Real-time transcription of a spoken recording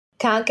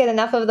Can't get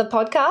enough of the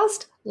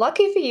podcast?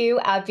 Lucky for you,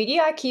 our Beauty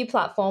IQ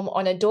platform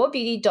on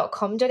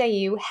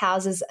adorebeauty.com.au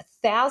houses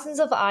thousands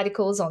of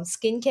articles on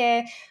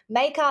skincare,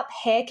 makeup,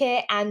 hair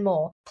care, and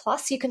more.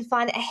 Plus, you can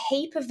find a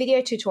heap of video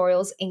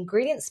tutorials,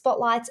 ingredient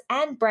spotlights,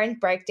 and brand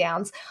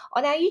breakdowns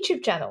on our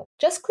YouTube channel.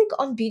 Just click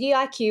on Beauty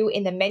IQ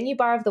in the menu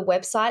bar of the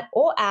website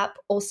or app,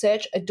 or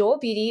search Adore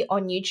Beauty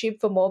on YouTube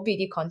for more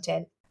beauty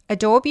content.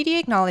 Adore Beauty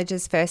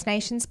acknowledges First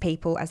Nations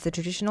people as the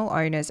traditional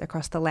owners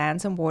across the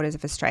lands and waters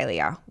of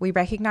Australia. We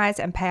recognise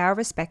and pay our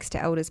respects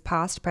to elders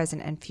past,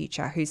 present and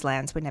future whose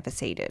lands were never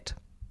ceded.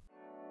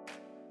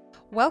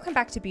 Welcome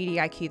back to Beauty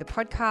IQ, the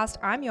podcast.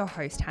 I'm your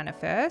host, Hannah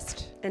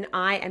First. And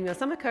I am your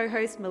summer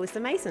co-host,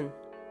 Melissa Mason.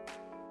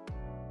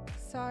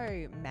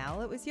 So, Mel,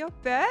 it was your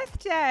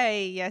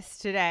birthday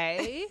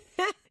yesterday.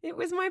 It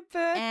was my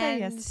birthday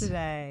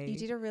yesterday. You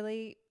did a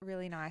really,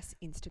 really nice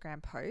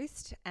Instagram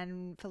post.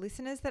 And for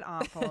listeners that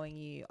aren't following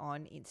you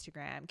on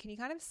Instagram, can you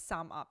kind of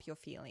sum up your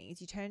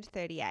feelings? You turned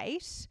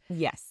 38.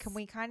 Yes. Can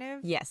we kind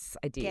of Yes,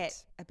 I did.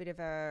 get a bit of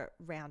a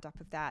roundup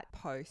of that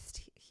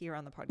post here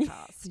on the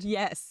podcast?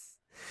 Yes.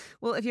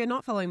 Well, if you're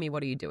not following me,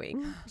 what are you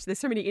doing? There's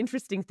so many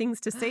interesting things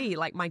to see,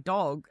 like my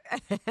dog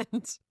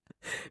and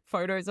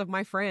photos of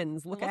my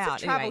friends. Look Lots out.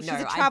 of travel. Anyway,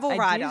 She's no, a travel I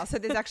writer, do- so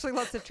there's actually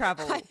lots of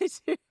travel. I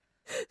do.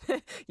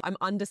 I'm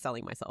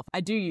underselling myself.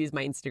 I do use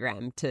my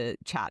Instagram to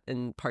chat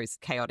and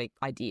post chaotic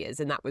ideas,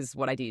 and that was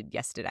what I did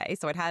yesterday.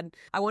 So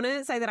I want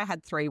to say that I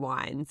had 3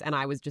 wines and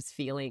I was just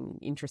feeling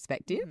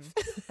introspective.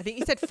 I think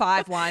you said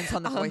 5 wines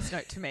on the voice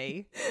note to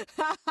me.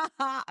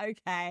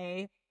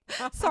 Okay.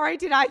 Sorry,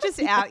 did I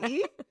just out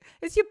you?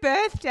 It's your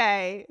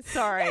birthday.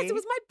 Sorry. Yes, it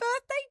was my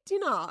birthday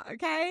dinner,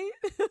 okay?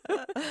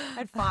 I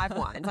had 5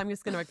 wines. I'm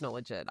just going to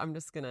acknowledge it. I'm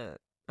going to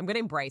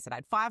embrace it. I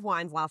had 5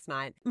 wines last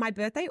night. My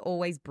birthday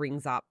always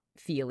brings up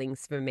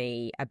feelings for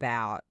me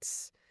about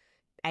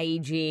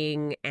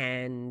aging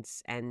and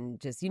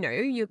just,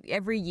 you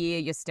every year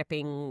you're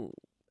stepping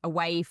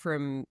away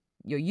from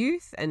your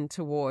youth and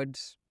toward,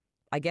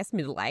 I guess,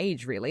 middle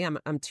age, really. I'm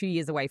 2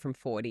 years away from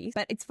 40.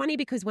 But it's funny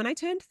because when I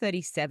turned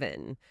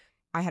 37,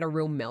 I had a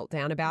real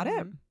meltdown about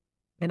it.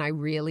 And I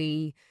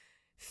really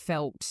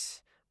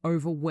felt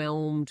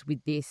overwhelmed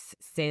with this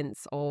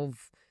sense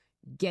of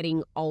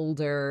getting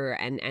older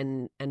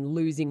and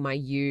losing my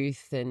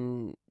youth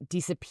and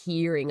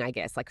disappearing, I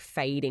guess, like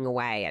fading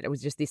away. And it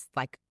was just this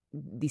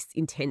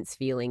intense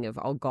feeling of,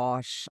 oh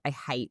gosh, I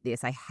hate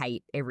this. I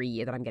hate every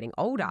year that I'm getting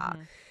older.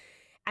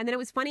 And then it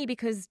was funny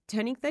because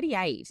turning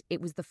 38,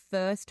 it was the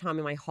first time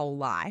in my whole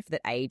life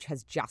that age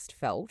has just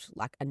felt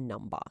like a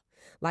number.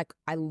 Like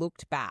I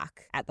looked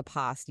back at the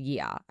past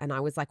year and I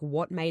was like,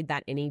 what made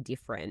that any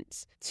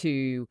different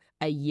to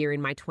a year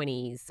in my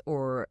 20s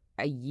or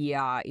a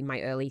year in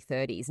my early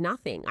 30s?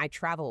 Nothing. I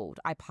traveled,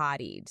 I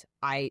partied,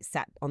 I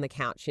sat on the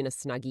couch in a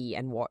Snuggie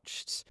and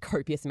watched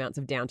copious amounts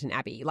of Downton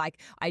Abbey. Like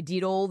I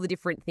did all the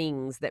different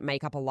things that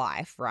make up a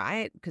life,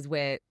 right? Because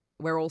we're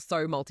all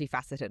so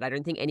multifaceted. I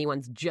don't think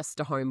anyone's just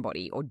a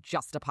homebody or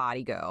just a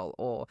party girl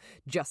or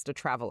just a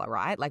traveler,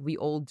 right? Like we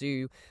all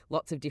do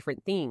lots of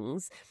different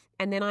things.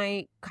 And then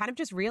I kind of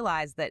just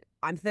realized that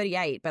I'm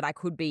 38, but I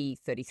could be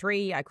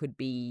 33. I could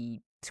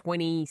be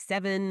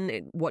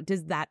 27. What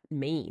does that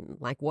mean?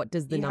 Like, what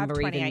does the number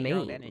even mean? You have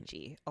 28-year-old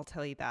energy. I'll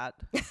tell you that.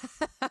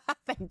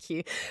 Thank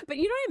you. But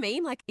you know what I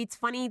mean? Like, it's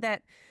funny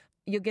that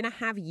you're going to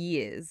have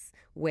years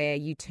where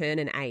you turn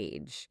an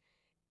age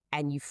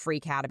and you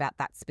freak out about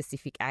that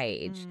specific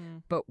age.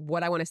 But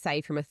what I want to say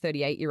from a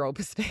 38-year-old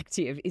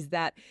perspective is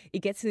that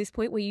it gets to this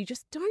point where you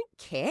just don't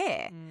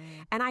care.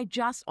 And I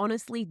just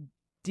honestly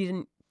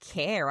didn't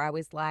care. I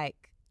was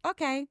like,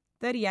 okay,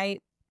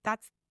 38,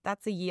 that's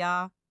a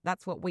year.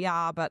 That's what we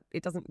are, but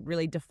it doesn't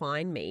really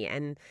define me.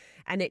 And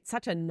it's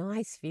such a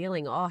nice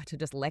feeling, to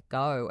just let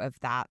go of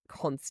that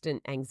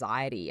constant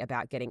anxiety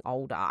about getting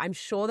older. I'm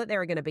sure that there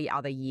are going to be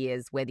other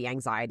years where the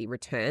anxiety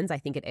returns. I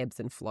think it ebbs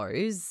and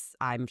flows.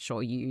 I'm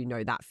sure you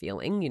know that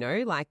feeling,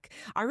 like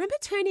I remember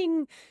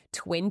turning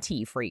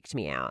 20 freaked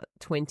me out.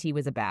 20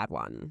 was a bad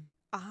one.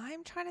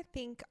 I'm trying to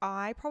think.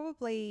 I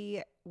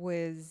probably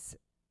was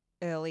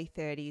early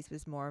 30s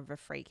was more of a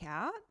freak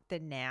out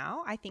than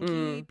now. I think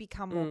you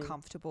become more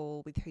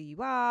comfortable with who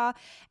you are.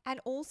 And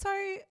also,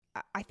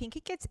 I think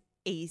it gets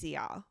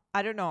easier.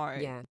 I don't know.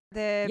 Yeah.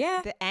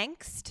 The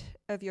angst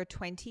of your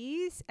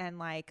 20s and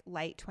like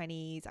late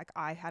 20s, like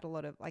I had a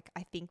lot of I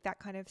think that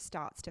kind of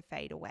starts to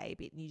fade away a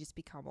bit and you just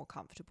become more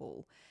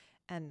comfortable.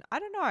 And I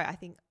don't know. I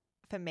think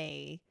for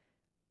me,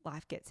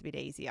 life gets a bit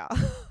easier.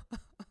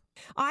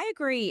 I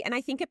agree. And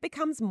I think it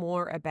becomes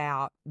more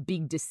about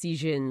big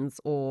decisions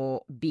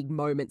or big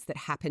moments that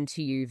happen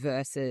to you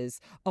versus,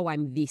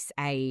 I'm this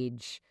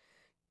age.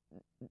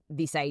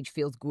 This age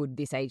feels good.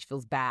 This age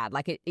feels bad.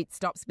 Like it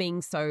stops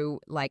being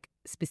so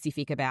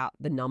specific about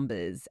the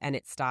numbers and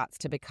it starts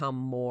to become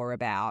more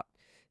about,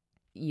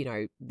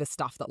 the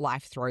stuff that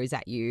life throws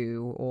at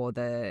you or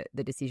the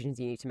decisions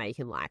you need to make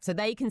in life. So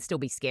they can still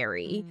be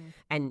scary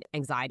and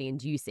anxiety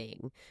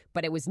inducing,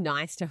 but it was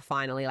nice to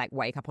finally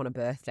wake up on a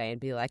birthday and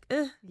be like,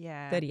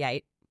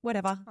 38,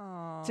 whatever.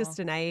 Aw. Just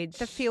an age.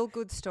 The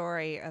feel-good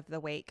story of the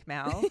week,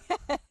 Mel.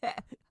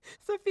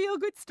 It's a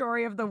feel-good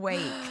story of the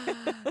week.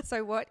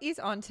 So what is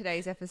on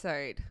today's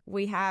episode?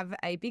 We have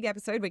a big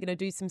episode. We're going to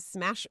do some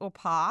smash or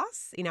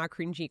pass in our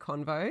cringy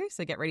convo.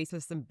 So get ready for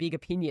some big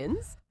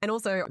opinions. And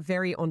also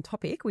very on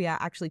topic, we are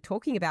actually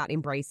talking about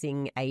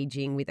embracing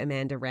aging with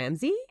Amanda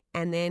Ramsey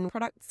and then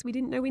products we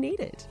didn't know we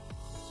needed.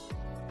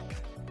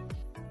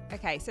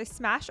 Okay, so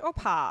smash or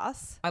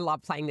pass? I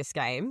love playing this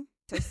game.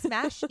 So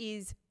smash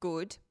is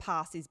good,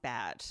 pass is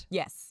bad.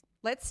 Yes.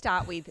 Let's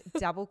start with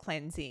double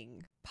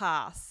cleansing.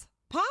 Pass.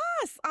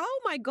 Pass. Oh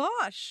my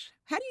gosh.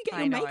 How do you get I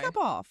your know. makeup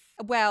off?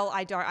 Well,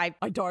 I don't.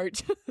 I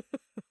don't.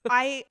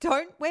 I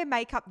don't wear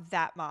makeup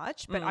that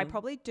much, but I Mm.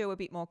 probably do a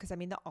bit more because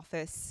I'm in the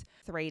office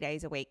 3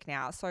 days a week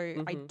now. So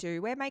I Mhm.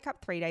 do wear makeup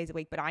 3 days a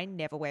week, but I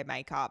never wear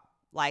makeup.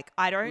 Like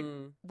I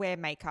don't wear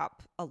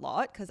makeup a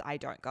lot because I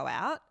don't go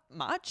out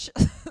much.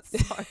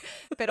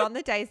 But on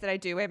the days that I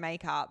do wear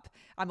makeup,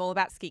 I'm all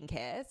about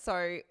skincare.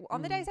 So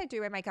on the days I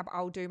do wear makeup,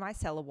 I'll do my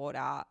cellar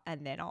water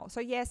and then so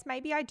yes,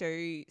 maybe I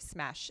do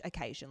smash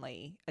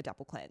occasionally a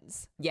double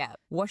cleanse. Yeah.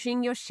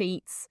 Washing your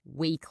sheets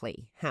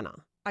weekly,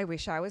 Hannah. I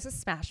wish I was a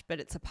smash, but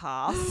it's a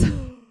pass.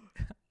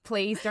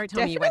 Please don't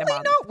tell me you wait a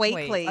month. Definitely not please.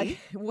 weekly.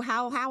 Like,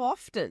 how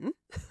often?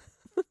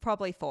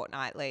 Probably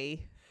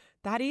fortnightly.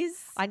 That is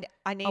I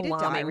need a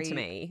alarming diary. to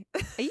me.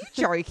 Are you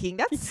joking?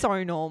 That's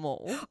so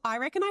normal. I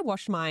reckon I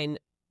wash mine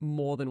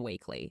more than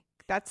weekly.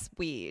 That's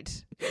weird.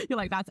 You're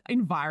like, that's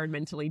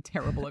environmentally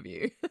terrible of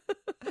you.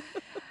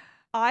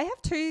 I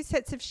have 2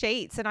 sets of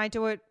sheets and I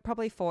do it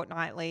probably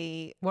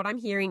fortnightly. What I'm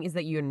hearing is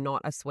that you're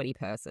not a sweaty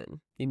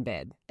person in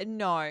bed.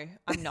 No,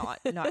 I'm not.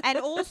 No. And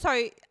also,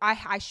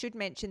 I should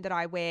mention that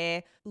I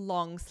wear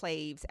long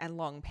sleeves and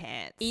long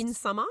pants. In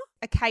summer?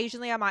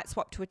 Occasionally, I might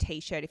swap to a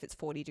t-shirt if it's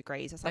 40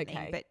 degrees or something.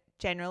 Okay. But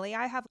generally,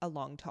 I have a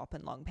long top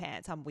and long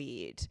pants. I'm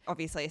weird.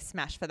 Obviously, a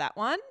smash for that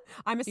one.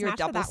 I'm a You're a smash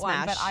for double that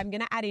one, but smash. I'm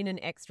going to add in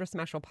an extra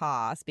smash or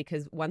pass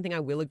because one thing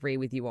I will agree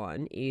with you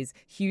on is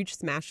huge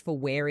smash for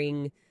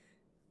wearing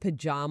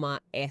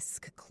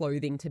pajama-esque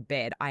clothing to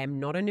bed. I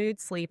am not a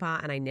nude sleeper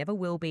and I never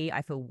will be.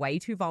 I feel way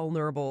too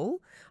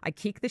vulnerable. I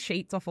kick the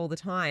sheets off all the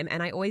time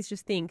and I always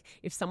just think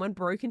if someone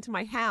broke into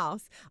my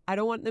house, I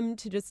don't want them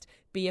to just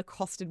be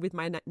accosted with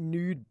my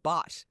nude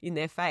butt in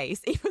their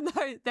face, even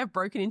though they've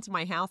broken into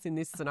my house in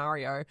this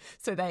scenario.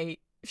 So they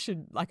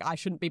should, like, I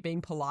shouldn't be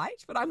being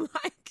polite, but I'm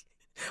like,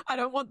 I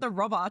don't want the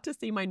robber to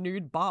see my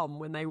nude bum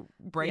when they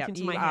break Yep,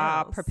 into you my are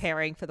house.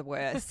 preparing for the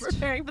worst.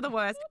 Preparing for the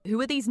worst.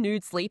 Who are these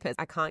nude sleepers?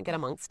 I can't get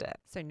amongst it.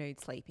 So nude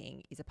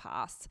sleeping is a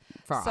pass.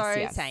 For us, so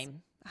yes.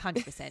 same,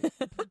 100%.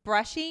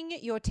 Brushing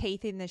your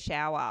teeth in the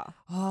shower.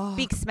 Oh,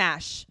 Big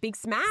smash. big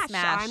smash.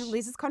 Smash.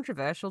 This is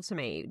controversial to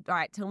me. All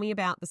right, tell me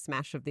about the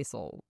smash of this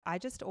all. I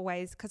just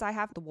always, because I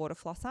have the water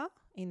flosser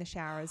in the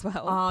shower as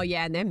well. Oh,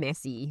 yeah, and they're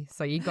messy.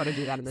 So you've got to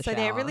do that in the shower. So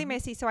they're really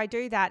messy. So I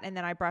do that and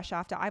then I brush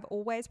after. I've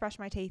always brushed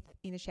my teeth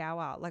in the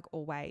shower, like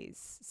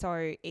always.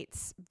 So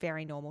it's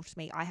very normal to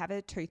me. I have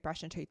a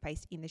toothbrush and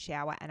toothpaste in the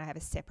shower and I have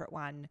a separate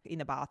one in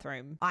the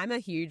bathroom. I'm a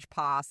huge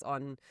pass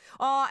on,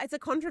 it's a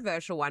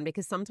controversial one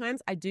because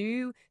sometimes I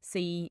do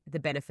see the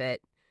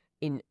benefit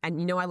and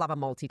you know I love a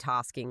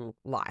multitasking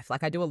life.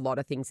 Like I do a lot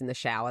of things in the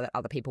shower that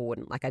other people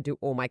wouldn't. Like I do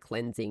all my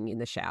cleansing in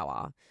the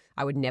shower.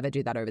 I would never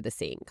do that over the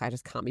sink. I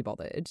just can't be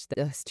bothered.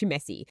 It's too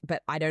messy.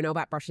 But I don't know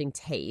about brushing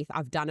teeth.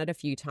 I've done it a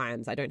few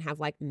times. I don't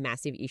have like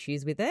massive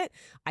issues with it.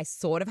 I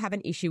sort of have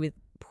an issue with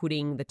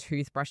putting the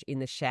toothbrush in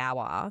the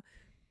shower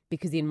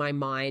because in my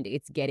mind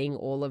it's getting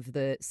all of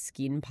the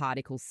skin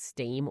particles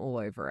steam all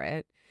over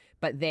it.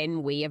 But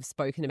then we have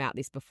spoken about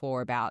this before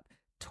about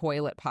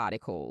toilet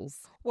particles.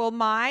 Well,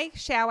 my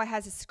shower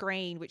has a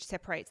screen which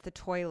separates the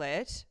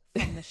toilet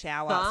from the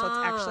shower. So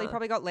it's actually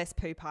probably got less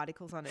poo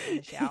particles on it in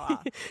the shower.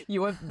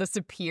 You have the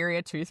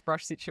superior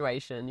toothbrush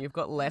situation. You've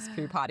got less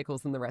poo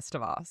particles than the rest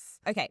of us.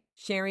 Okay,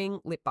 sharing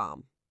lip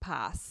balm.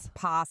 Pass.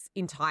 Pass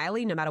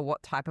entirely, no matter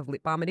what type of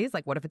lip balm it is.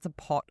 Like, what if it's a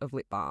pot of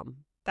lip balm?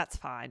 That's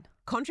fine.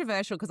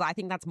 Controversial because I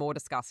think that's more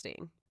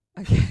disgusting.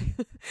 Okay.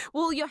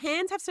 Well, your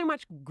hands have so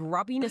much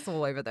grubbiness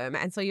all over them.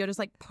 And so you're just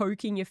like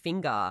poking your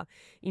finger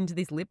into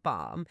this lip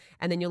balm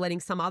and then you're letting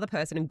some other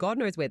person, and God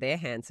knows where their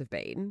hands have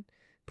been,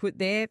 put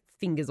their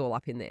fingers all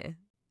up in there.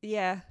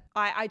 Yeah.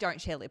 I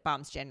don't share lip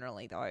balms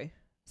generally though.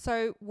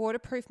 So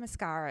waterproof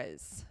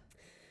mascaras.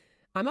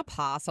 I'm a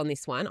pass on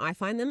this one. I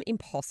find them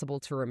impossible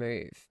to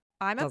remove.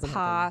 I'm a Doesn't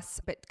happen. pass,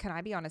 but can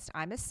I be honest?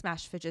 I'm a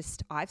smash for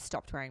I've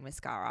stopped wearing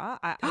mascara.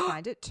 I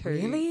find it too.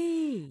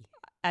 Really?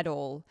 At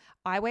all.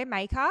 I wear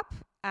makeup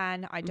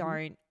and I Mhm.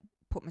 don't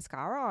put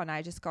mascara on.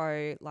 I just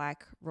go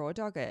like raw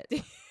dog it.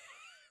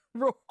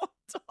 Raw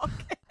dog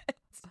it.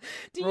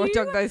 Raw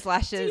dog those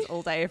lashes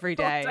all day, every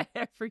day. All day,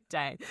 every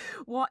day.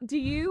 What do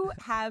you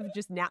have?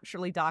 Just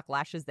naturally dark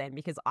lashes then?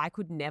 Because I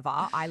could never.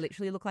 I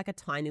literally look like a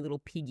tiny little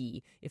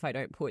piggy if I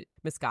don't put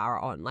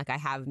mascara on. Like I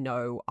have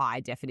no eye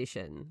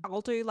definition.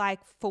 I'll do like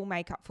full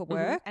makeup for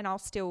work and I'll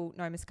still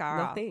no mascara.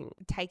 Nothing.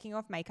 Taking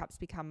off makeup's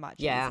become much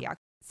Yeah. easier.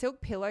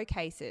 Silk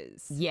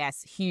pillowcases.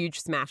 Yes,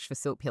 huge smash for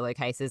silk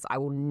pillowcases. I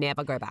will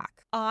never go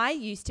back. I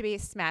used to be a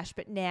smash,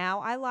 but now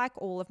I like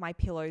all of my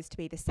pillows to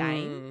be the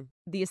same.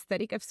 The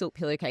aesthetic of silk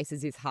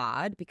pillowcases is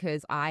hard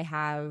because I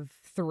have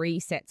 3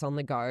 sets on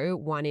the go.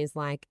 One is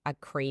like a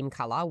cream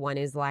color, one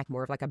is like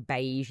more of like a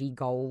beigey,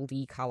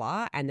 goldy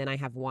color, and then I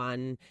have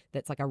one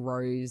that's like a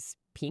rose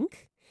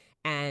pink.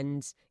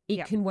 And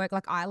it can work.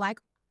 Like I like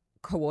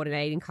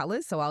coordinating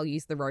colors, so I'll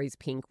use the rose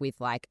pink with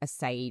like a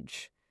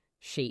sage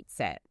sheet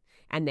set.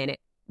 And then it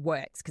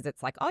works because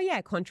it's like, oh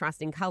yeah,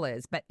 contrasting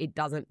colors, but it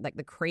doesn't, like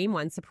the cream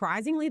one,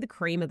 surprisingly, the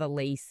cream are the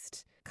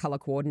least color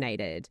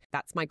coordinated.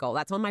 That's my goal.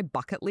 That's on my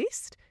bucket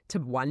list to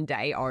one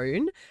day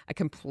own a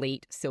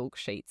complete silk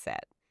sheet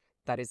set.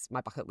 That is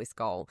my bucket list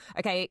goal.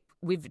 Okay,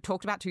 we've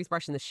talked about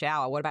toothbrush in the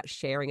shower. What about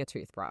sharing a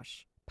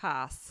toothbrush?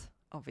 Pass,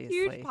 obviously.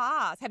 Huge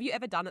pass. Have you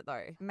ever done it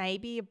though?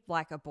 Maybe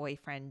like a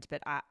boyfriend,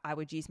 but I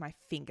would use my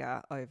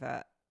finger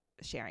over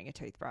sharing a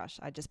toothbrush.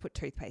 I just put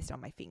toothpaste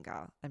on my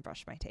finger and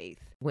brush my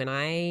teeth. When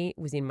I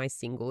was in my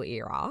single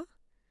era,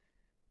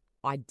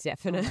 I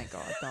definitely... Oh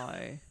my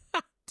God,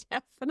 no.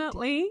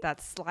 Definitely.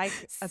 That's like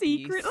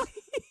secretly.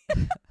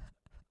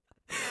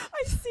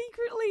 I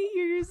secretly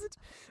used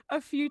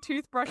a few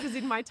toothbrushes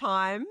in my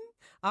time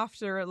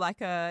after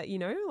like a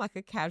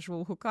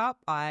casual hookup.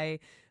 I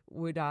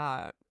would,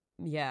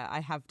 yeah,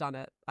 I have done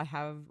it.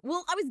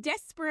 Well, I was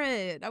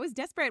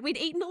desperate. We'd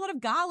eaten a lot of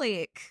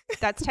garlic.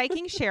 That's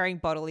taking sharing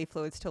bodily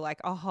fluids to like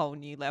a whole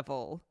new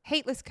level.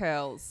 Heatless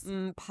curls.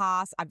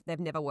 Pass. They've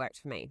never worked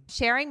for me.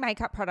 Sharing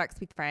makeup products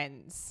with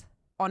friends.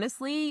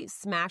 Honestly,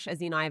 smash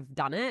as in I've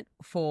done it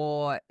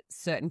for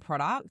certain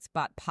products,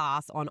 but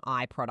pass on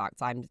eye products.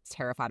 I'm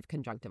terrified of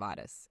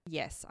conjunctivitis.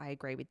 Yes, I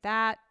agree with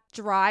that.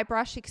 Dry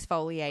brush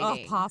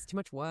exfoliating. Oh, pass. Too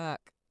much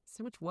work.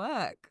 So much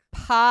work.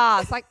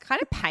 Pass. Like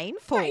kind of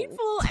painful.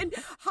 Painful and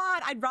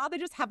hard. I'd rather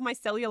just have my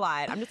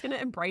cellulite. I'm just going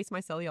to embrace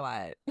my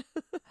cellulite.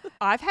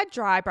 I've had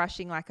dry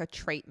brushing like a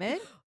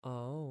treatment.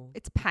 Oh.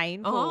 It's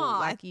painful. Oh,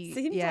 like seems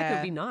like it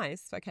would be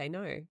nice. Okay,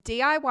 no.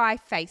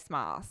 DIY face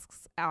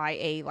masks,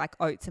 i.e. like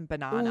oats and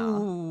banana.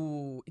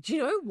 Ooh. Do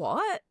you know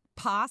what?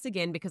 Pass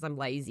again because I'm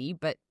lazy,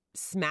 but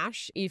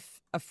smash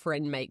if a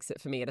friend makes it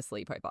for me at a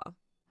sleepover.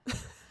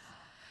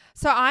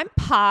 So I'm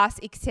pass,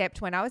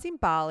 except when I was in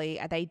Bali,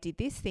 they did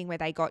this thing where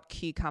they got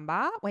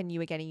cucumber when you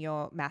were getting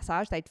your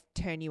massage. They'd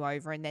turn you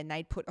over and then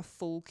they'd put a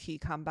full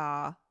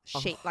cucumber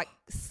sheet, like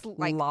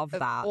love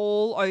that,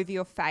 all over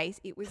your face.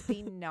 It was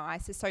the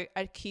nicest. So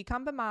a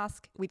cucumber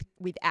mask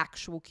with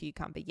actual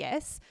cucumber,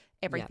 yes.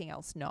 Everything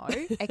else, no.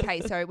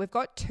 Okay, so we've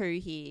got 2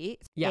 here.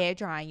 Air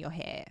drying your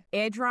hair.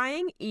 Air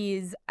drying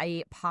is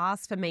a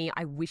pass for me.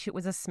 I wish it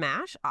was a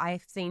smash.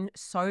 I've seen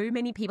so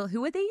many people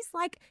who are these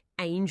like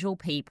angel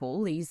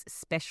people, these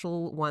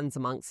special ones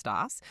amongst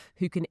us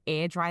who can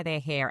air dry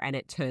their hair and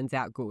it turns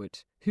out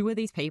good. Who are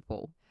these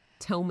people?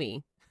 Tell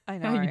me. I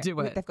know. How you do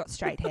it. They've got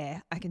straight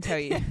hair, I can tell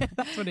you.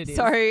 That's what it is.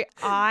 So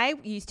I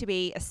used to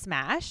be a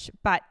smash,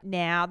 but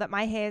now that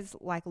my hair's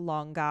like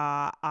longer,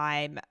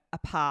 I'm a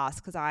pass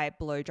because I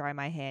blow dry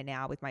my hair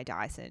now with my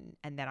Dyson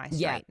and then I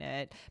straighten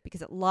it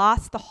because it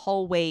lasts the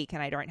whole week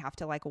and I don't have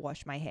to like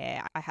wash my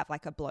hair. I have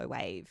like a blow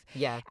wave.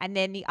 Yeah. And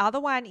then the other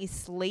one is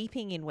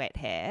sleeping in wet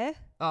hair.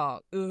 Oh,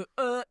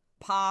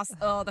 pass.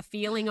 Oh, the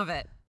feeling of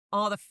it.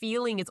 Oh, the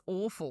feeling is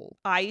awful.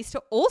 I used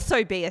to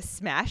also be a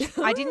smash.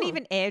 I didn't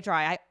even air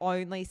dry. I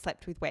only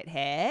slept with wet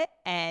hair.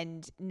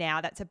 And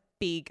now that's a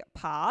big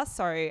pass.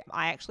 So I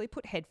actually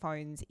put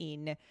headphones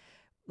in,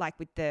 like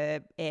with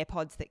the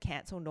AirPods that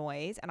cancel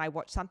noise. And I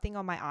watch something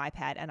on my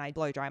iPad and I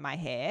blow dry my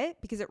hair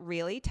because it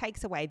really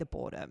takes away the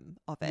boredom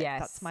of it. Yes.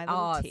 That's my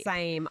little tip.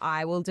 Same.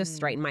 I will just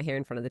straighten my hair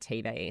in front of the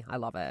TV. I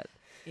love it.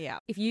 Yeah.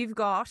 If you've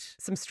got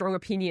some strong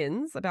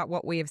opinions about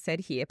what we have said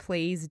here,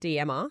 please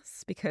DM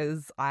us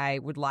because I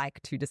would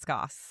like to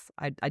discuss.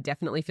 I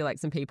definitely feel like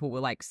some people were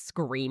like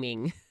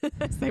screaming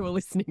as they were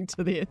listening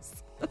to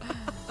this.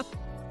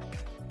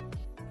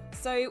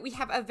 So we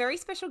have a very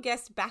special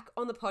guest back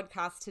on the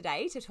podcast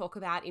today to talk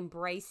about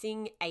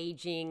embracing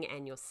aging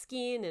and your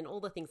skin and all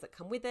the things that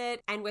come with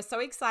it. And we're so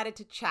excited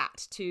to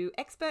chat to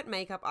expert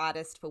makeup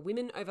artist for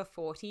women over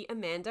 40,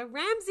 Amanda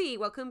Ramsey.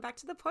 Welcome back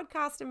to the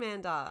podcast,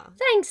 Amanda.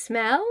 Thanks,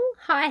 Mel.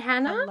 Hi,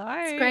 Hannah. Hello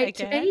it's great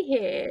to be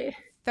here.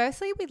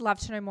 Firstly, we'd love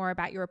to know more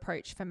about your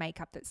approach for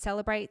makeup that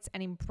celebrates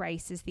and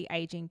embraces the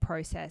aging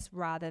process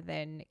rather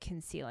than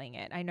concealing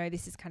it. I know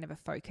this is kind of a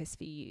focus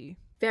for you.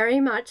 Very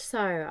much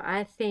so.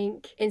 I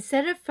think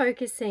instead of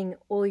focusing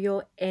all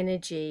your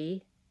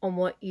energy on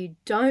what you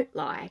don't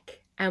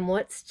like and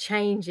what's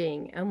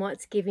changing and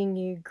what's giving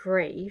you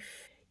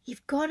grief,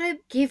 you've got to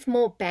give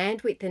more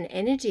bandwidth and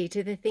energy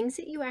to the things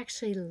that you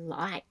actually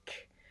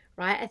like.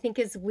 Right? I think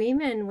as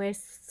women, we're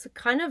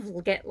kind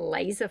of get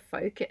laser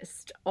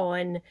focused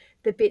on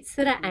the bits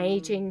that are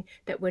aging,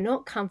 that we're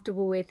not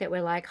comfortable with, that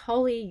we're like,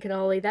 holy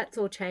cannoli, that's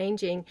all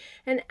changing.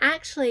 And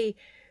actually,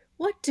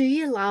 what do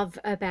you love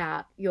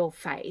about your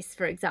face,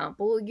 for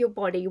example, your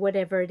body,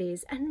 whatever it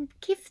is, and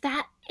give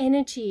that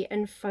energy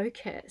and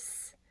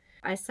focus.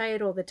 I say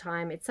it all the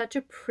time. It's such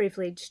a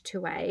privilege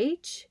to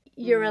age.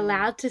 you're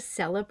allowed to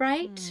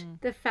celebrate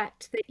the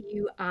fact that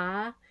you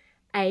are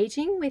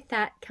aging. With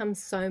that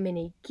comes so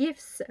many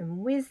gifts and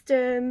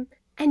wisdom.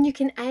 And you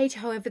can age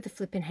however the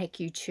flippin' heck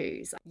you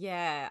choose.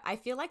 Yeah, I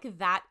feel like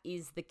that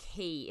is the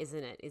key,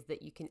 isn't it? Is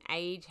that you can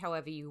age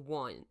however you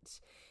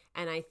want.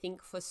 And I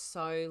think for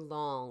so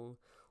long,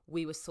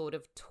 we were sort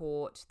of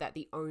taught that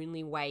the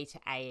only way to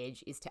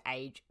age is to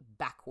age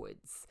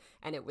backwards.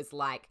 And it was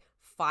like,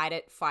 fight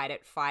it, fight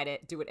it, fight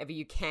it, do whatever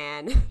you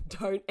can.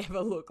 Don't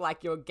ever look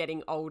like you're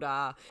getting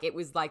older. It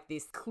was like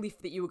this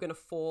cliff that you were going to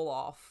fall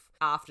off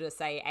after,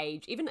 say,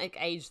 even like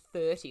age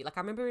 30. Like I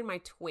remember in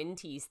my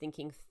 20s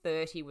thinking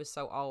 30 was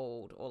so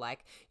old, or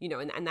like, you know,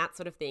 and that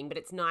sort of thing. But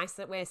it's nice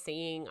that I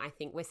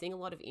think we're seeing a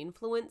lot of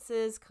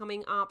influencers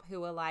coming up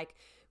who are like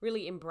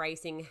really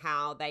embracing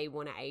how they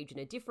want to age in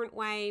a different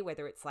way,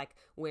 whether it's like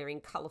wearing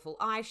colorful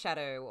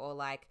eyeshadow or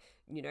like,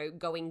 you know,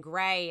 going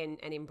gray and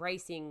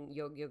embracing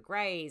your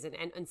grays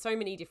and so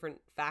many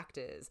different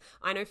factors.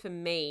 I know for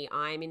me,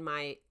 I'm in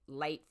my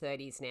late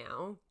 30s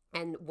now.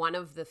 And one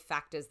of the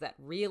factors that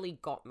really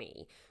got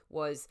me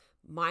was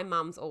my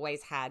mum's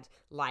always had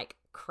like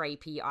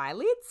crepey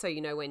eyelids. So,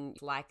 you know, when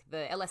like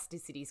the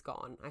elasticity's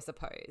gone, I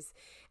suppose.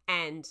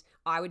 And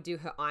I would do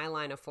her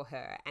eyeliner for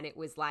her. And it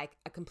was like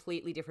a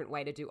completely different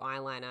way to do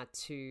eyeliner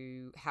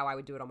to how I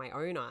would do it on my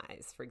own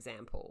eyes, for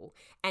example.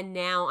 And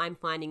now I'm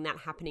finding that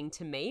happening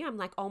to me. I'm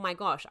like, oh my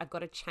gosh, I've got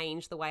to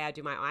change the way I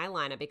do my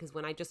eyeliner, because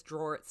when I just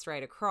draw it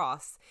straight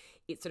across,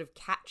 it sort of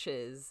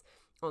catches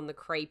on the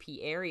crepey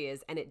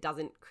areas and it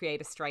doesn't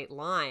create a straight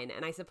line.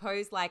 And I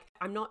suppose like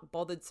I'm not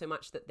bothered so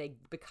much that they're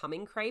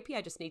becoming crepey.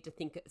 I just need to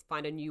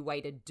find a new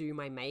way to do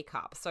my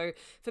makeup. So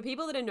for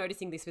people that are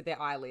noticing this with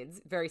their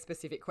eyelids, very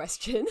specific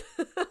question.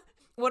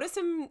 What are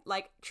some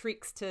like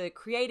tricks to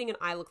creating an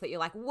eye look that you're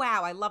like,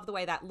 wow, I love the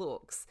way that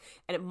looks,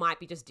 and it might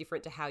be just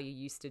different to how you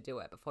used to do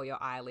it before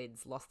your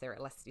eyelids lost their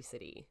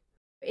elasticity?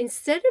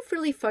 Instead of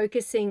really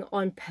focusing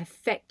on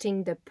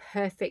perfecting the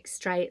perfect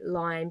straight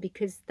line,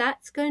 because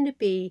that's going to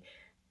be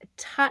a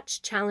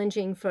touch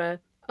challenging for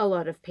a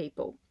lot of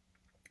people.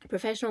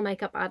 Professional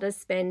makeup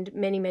artists spend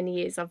many, many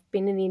years. I've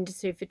been in the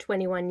industry for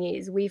 21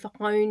 years. We've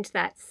honed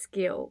that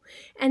skill.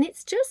 And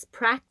it's just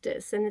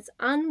practice, and it's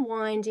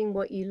unwinding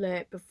what you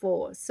learnt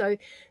before. So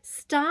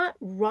start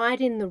right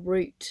in the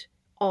root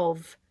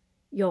of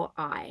your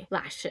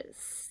eyelashes.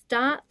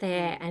 Start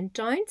there and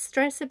don't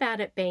stress about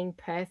it being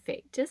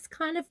perfect. Just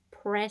kind of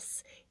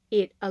press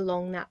it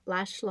along that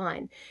lash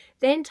line.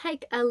 Then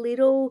take a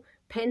little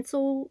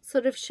pencil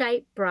sort of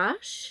shaped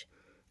brush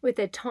with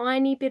a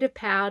tiny bit of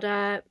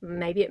powder,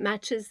 maybe it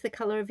matches the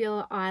color of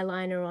your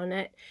eyeliner on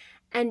it,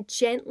 and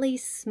gently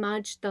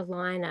smudge the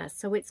liner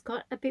so it's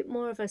got a bit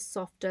more of a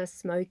softer,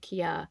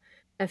 smokier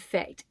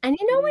effect. And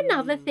you know,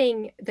 another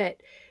thing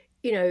that,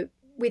 you know,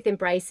 with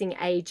embracing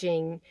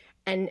aging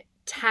and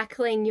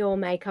tackling your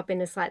makeup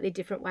in a slightly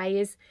different way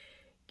is,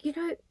 you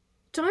know,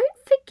 don't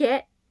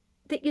forget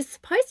that you're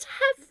supposed to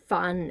have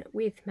fun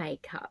with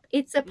makeup.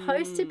 It's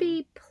supposed to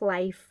be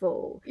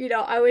playful. You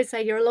know, I always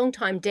say you're a long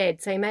time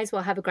dead, so you may as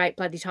well have a great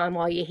bloody time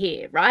while you're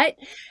here, right?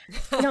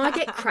 You know, I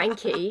get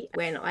cranky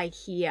when I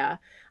hear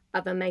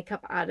other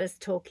makeup artists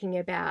talking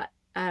about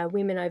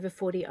women over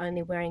 40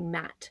 only wearing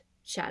matte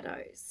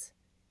shadows.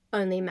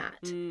 Only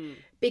matte.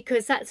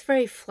 Because that's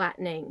very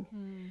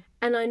flattening.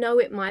 And I know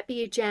it might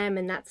be a jam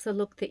and that's the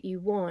look that you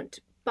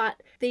want,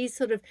 but these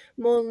sort of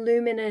more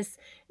luminous,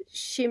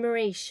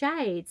 shimmery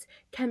shades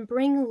can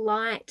bring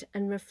light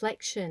and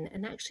reflection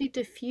and actually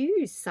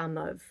diffuse some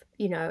of,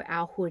 you know,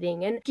 our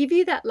hooding and give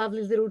you that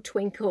lovely little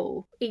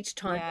twinkle each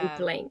time you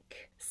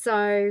blink.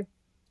 So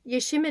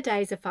your shimmer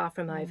days are far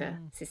from over,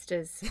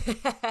 sisters.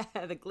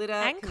 The glitter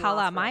and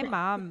colour. My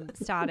mum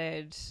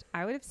started,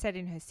 I would have said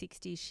in her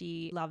 60s,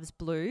 she loves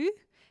blue.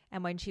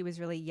 And when she was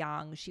really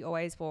young, she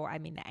always wore,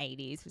 I'm in the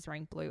 80s, was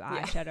wearing blue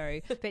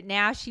eyeshadow. But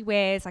now she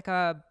wears like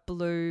a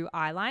blue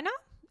eyeliner.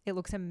 It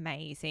looks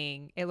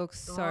amazing. It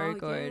looks so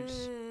good.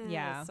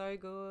 Yeah. So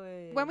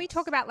good. When we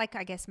talk about like,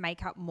 I guess,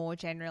 makeup more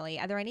generally,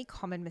 are there any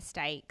common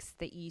mistakes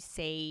that you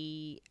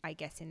see, I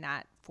guess, in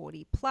that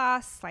 40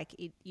 plus? Like,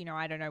 it, you know,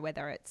 I don't know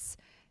whether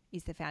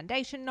is the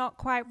foundation not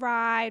quite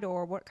right,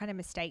 or what kind of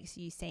mistakes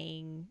are you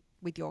seeing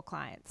with your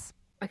clients?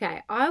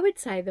 Okay, I would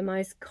say the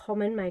most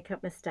common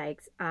makeup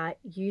mistakes are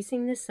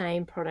using the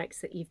same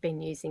products that you've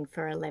been using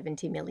for 11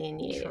 million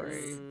years.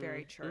 True,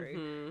 very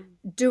true.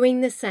 Doing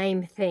the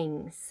same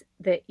things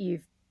that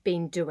you've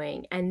been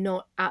doing and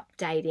not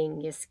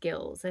updating your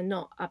skills and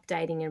not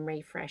updating and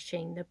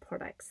refreshing the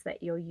products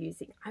that you're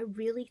using. I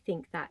really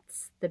think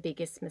that's the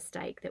biggest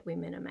mistake that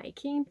women are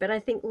making. But I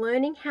think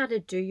learning how to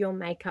do your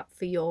makeup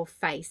for your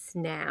face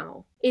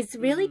now is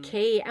really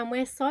key. And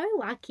we're so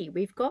lucky.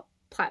 We've got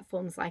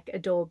platforms like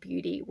Adore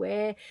Beauty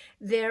where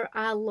there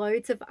are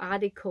loads of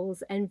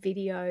articles and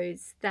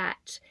videos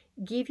that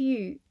give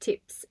you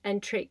tips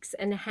and tricks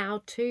and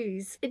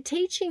how-tos,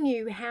 teaching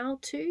you how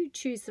to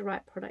choose the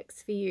right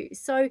products for you.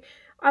 So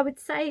I would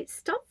say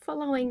stop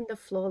following the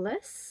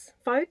flawless.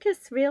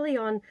 Focus really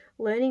on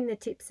learning the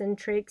tips and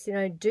tricks.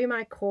 Do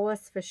my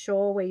course for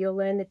sure, where you'll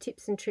learn the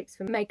tips and tricks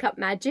for makeup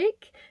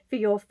magic for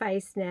your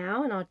face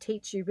now, and I'll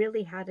teach you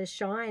really how to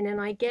shine. And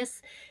I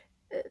guess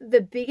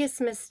the biggest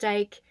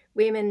mistake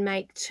women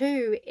make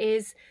too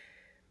is,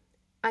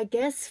 I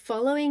guess,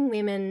 following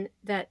women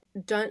that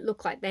don't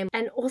look like them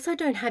and also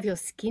don't have your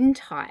skin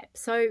type.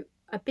 So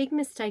a big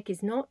mistake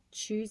is not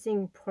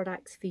choosing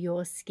products for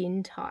your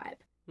skin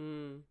type.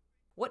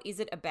 What is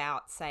it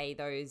about, say,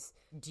 those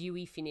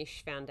dewy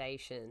finish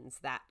foundations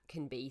that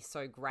can be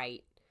so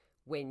great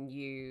when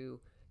you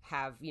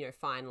have,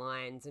 fine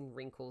lines and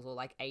wrinkles or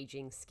like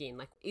aging skin?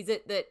 Like, is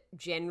it that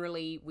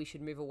generally we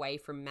should move away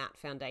from matte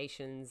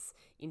foundations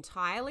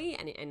entirely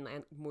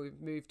and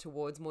move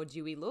towards more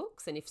dewy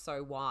looks? And if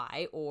so,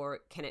 why? Or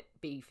can it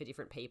be for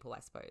different people, I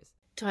suppose?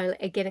 Totally.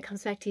 Again, it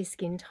comes back to your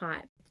skin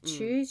type.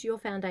 Choose your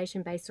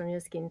foundation based on your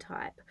skin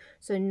type.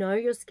 So know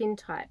your skin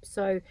type.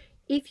 So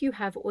if you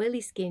have oily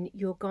skin,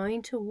 you're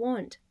going to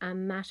want a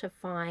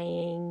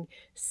mattifying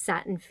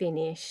satin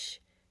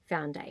finish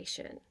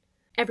foundation.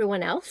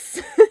 Everyone else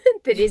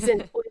that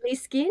isn't oily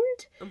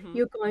skinned,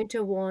 you're going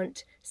to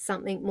want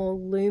something more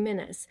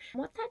luminous.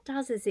 What that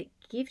does is it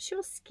gives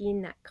your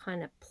skin that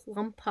kind of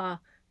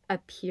plumper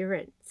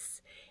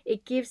appearance.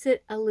 It gives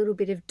it a little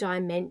bit of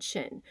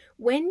dimension.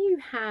 When you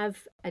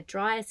have a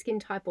drier skin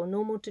type or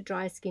normal to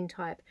dry skin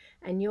type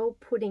and you're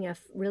putting a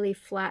really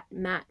flat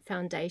matte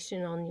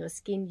foundation on your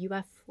skin, you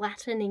are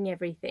flattening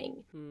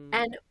everything.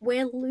 And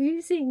we're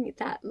losing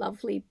that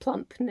lovely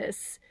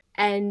plumpness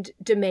and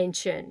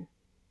dimension.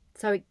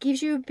 So it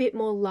gives you a bit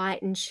more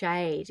light and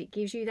shade. It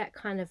gives you that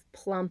kind of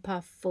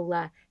plumper,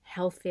 fuller,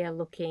 healthier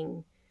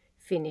looking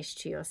finish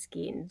to your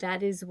skin.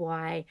 That is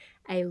why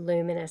a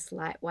luminous,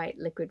 lightweight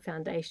liquid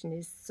foundation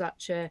is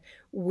such a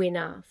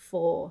winner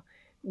for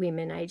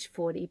women aged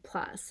 40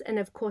 plus. And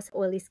of course,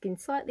 oily skin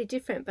slightly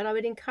different, but I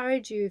would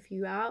encourage you, if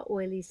you are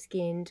oily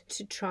skinned,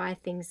 to try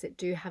things that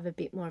do have a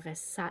bit more of a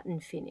satin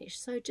finish.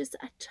 So just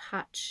a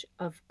touch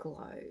of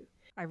glow.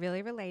 I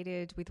really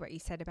related with what you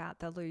said about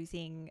the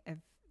losing of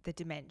the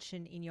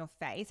dimension in your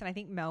face. And I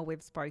think, Mel,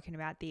 we've spoken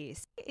about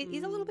this. It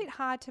is a little bit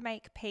hard to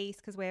make peace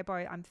because we're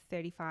both, I'm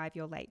 35,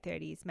 you're late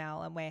 30s,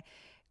 Mel, and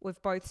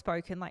we've both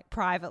spoken like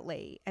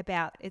privately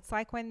about, it's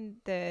like when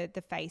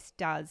the face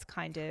does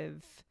kind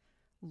of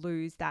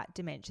lose that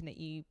dimension that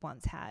you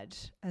once had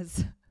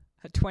as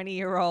a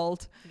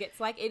 20-year-old.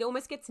 It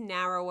almost gets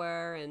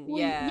narrower and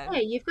Yeah,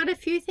 you've got a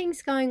few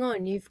things going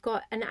on. You've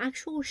got an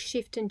actual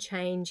shift and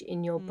change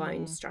in your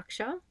bone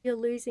structure. You're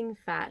losing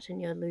fat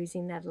and you're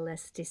losing that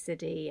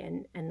elasticity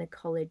and the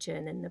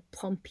collagen and the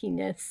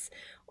plumpiness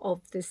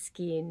of the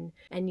skin.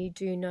 And you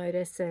do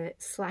notice a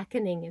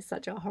slackening is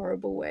such a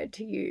horrible word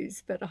to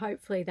use, but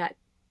hopefully that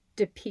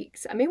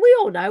depicts, I mean, we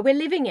all know we're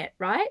living it,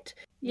 right?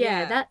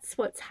 Yeah, that's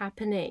what's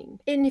happening.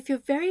 And if you're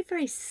very,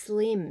 very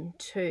slim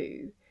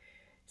too,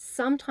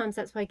 sometimes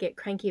that's why I get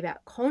cranky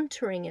about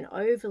contouring and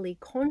overly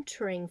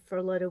contouring for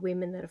a lot of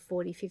women that are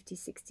 40, 50,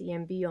 60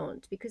 and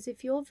beyond. Because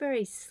if you're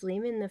very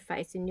slim in the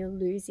face and you're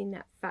losing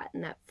that fat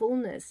and that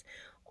fullness,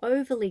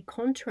 overly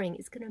contouring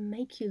is going to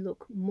make you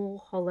look more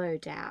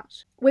hollowed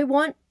out. We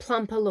want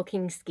plumper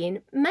looking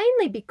skin,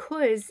 mainly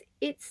because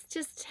it's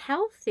just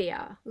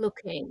healthier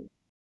looking.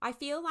 I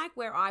feel like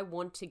where I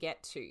want to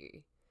get to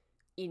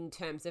in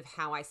terms of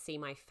how I see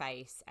my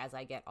face as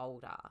I get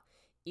older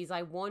is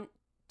I want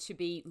to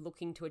be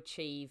looking to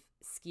achieve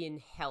skin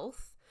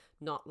health,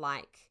 not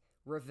like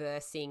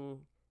reversing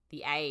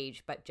the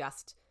age, but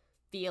just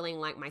feeling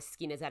like my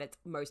skin is at its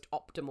most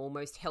optimal,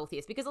 most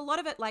healthiest. Because a lot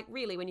of it, like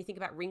really, when you think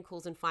about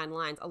wrinkles and fine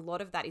lines, a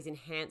lot of that is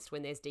enhanced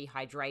when there's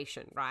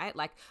dehydration, right?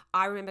 Like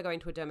I remember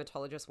going to a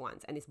dermatologist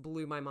once and this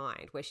blew my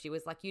mind where she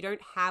was like, you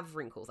don't have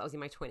wrinkles. I was in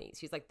my 20s.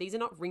 She's like, these are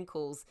not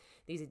wrinkles.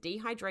 These are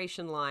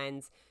dehydration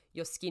lines.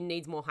 Your skin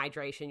needs more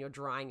hydration. You're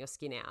drying your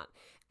skin out.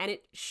 And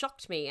it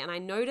shocked me. And I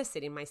notice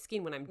it in my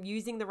skin when I'm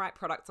using the right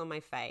products on my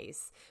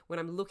face, when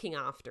I'm looking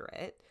after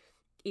it,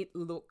 it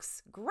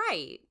looks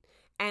great.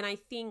 And I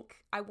think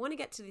I want to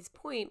get to this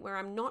point where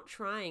I'm not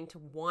trying to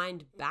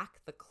wind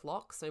back the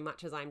clock so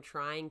much as I'm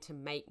trying to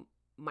make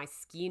my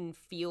skin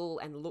feel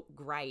and look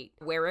great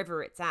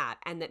wherever it's at.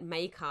 And that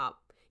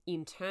makeup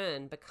in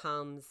turn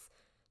becomes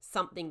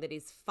something that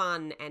is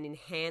fun and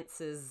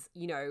enhances,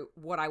 you know,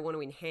 what I want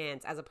to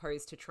enhance as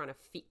opposed to trying to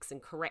fix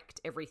and correct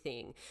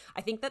everything.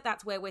 I think that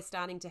that's where we're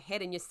starting to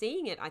head, and you're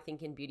seeing it, I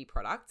think, in beauty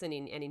products and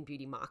in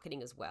beauty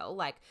marketing as well.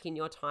 Like in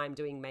your time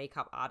doing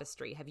makeup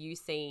artistry, have you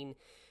seen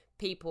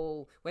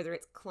people, whether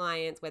it's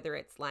clients, whether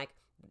it's like,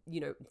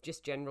 you know,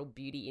 just general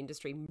beauty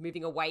industry,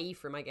 moving away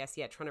from, I guess,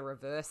 trying to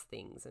reverse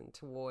things and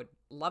toward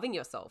loving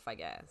yourself, I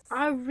guess?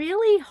 I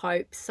really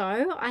hope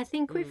so. I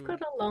think we've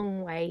got a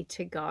long way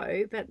to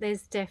go, but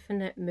there's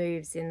definite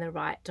moves in the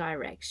right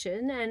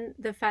direction. And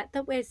the fact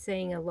that we're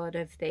seeing a lot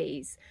of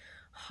these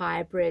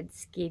hybrid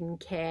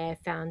skincare,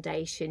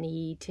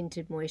 foundation-y,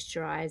 tinted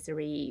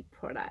moisturizer-y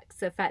products,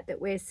 the fact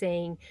that we're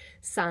seeing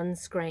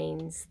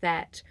sunscreens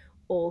that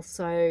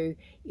also,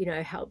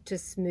 help to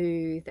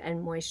smooth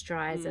and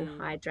moisturize and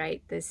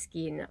hydrate the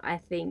skin. I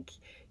think,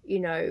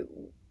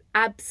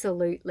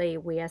 absolutely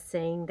we are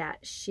seeing that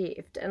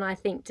shift. And I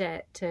think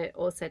to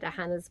also to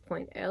Hannah's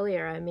point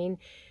earlier, I mean,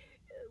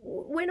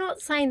 we're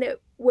not saying that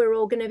we're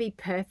all going to be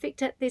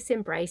perfect at this,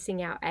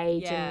 embracing our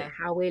age and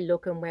how we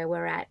look and where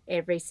we're at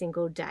every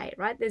single day,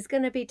 right? There's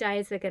going to be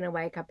days we're going to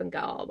wake up and go,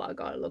 oh my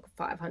God, I look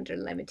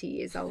 570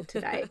 years old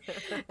today,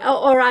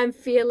 or I'm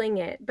feeling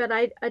it. But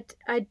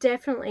I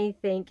definitely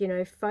think,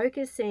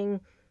 focusing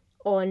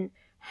on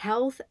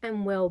health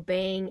and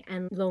well-being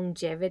and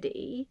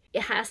longevity,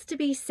 it has to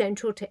be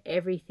central to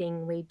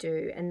everything we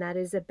do, and that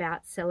is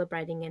about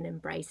celebrating and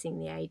embracing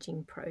the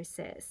aging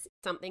process.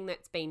 Something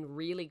that's been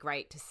really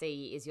great to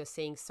see is you're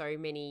seeing so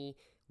many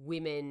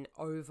women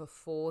over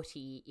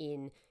 40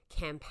 in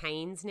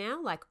campaigns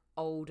now, like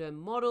older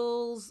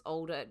models,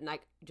 older,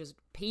 like just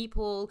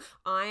people.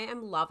 I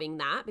am loving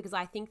that because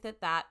I think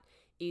that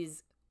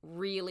is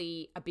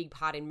really a big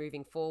part in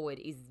moving forward,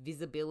 is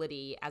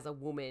visibility as a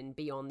woman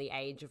beyond the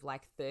age of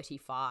like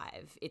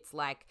 35. It's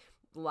like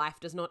life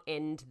does not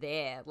end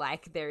there.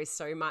 Like there is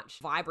so much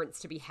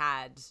vibrance to be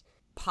had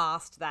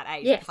past that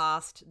age,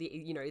 past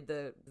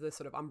the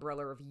sort of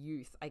umbrella of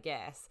youth, I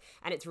guess.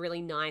 And it's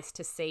really nice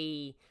to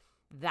see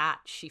that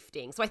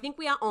shifting. So I think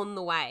we are on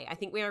the way. I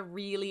think we are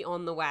really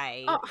on the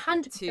way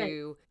 100%.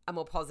 To a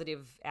more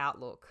positive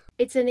outlook.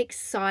 It's an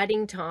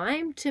exciting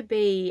time to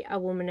be a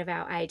woman of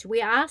our age.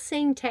 We are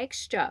seeing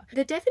texture.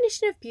 The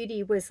definition of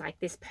beauty was like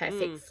this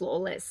perfect,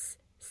 flawless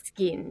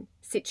skin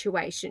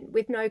situation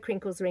with no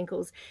crinkles,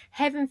 wrinkles,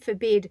 heaven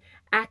forbid,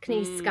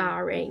 acne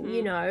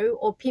scarring,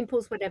 or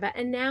pimples, whatever.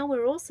 And now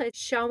we're also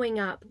showing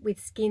up with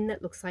skin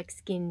that looks like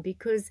skin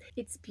because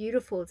it's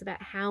beautiful. It's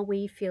about how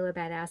we feel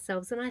about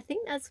ourselves. And I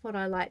think that's what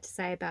I like to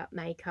say about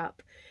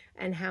makeup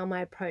and how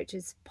my approach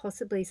is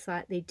possibly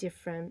slightly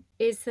different,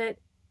 is that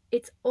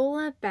it's all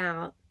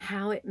about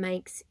how it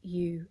makes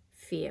you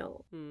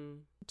feel.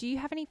 Do you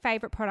have any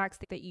favorite products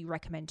that you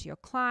recommend to your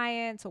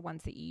clients or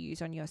ones that you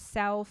use on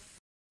yourself?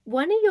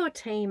 One of your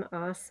team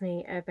asked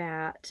me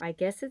about, I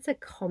guess it's a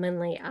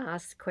commonly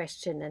asked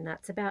question, and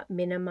that's about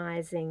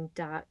minimizing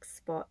dark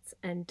spots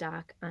and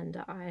dark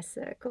under eye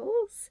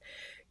circles,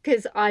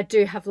 because I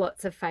do have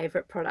lots of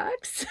favorite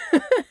products.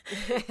 I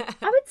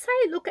would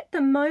say, look, at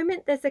the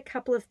moment, there's a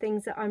couple of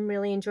things that I'm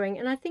really enjoying.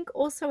 And I think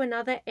also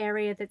another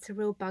area that's a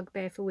real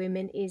bugbear for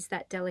women is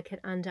that delicate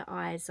under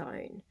eye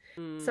zone.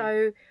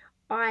 So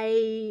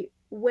I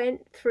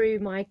went through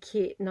my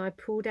kit and I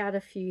pulled out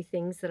a few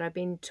things that I've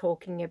been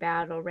talking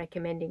about or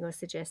recommending or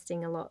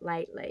suggesting a lot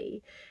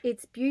lately.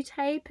 It's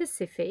Beauté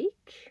Pacific,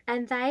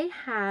 and they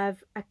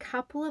have a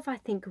couple of, I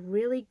think,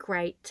 really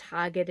great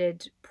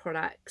targeted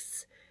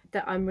products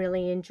that I'm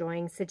really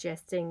enjoying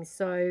suggesting.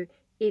 So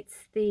it's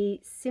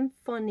the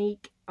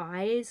Symphonique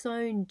Eye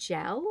Zone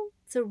Gel.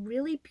 It's a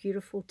really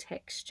beautiful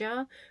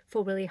texture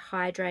for really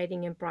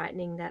hydrating and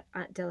brightening that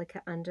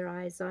delicate under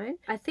eye zone.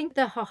 I think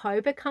the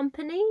Jojoba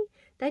company,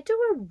 they do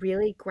a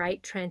really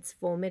great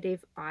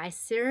transformative eye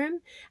serum,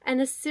 and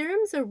a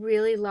serum's a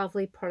really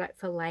lovely product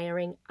for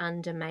layering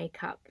under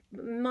makeup.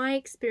 My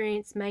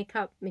experience,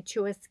 makeup,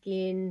 mature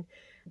skin,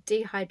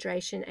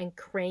 dehydration and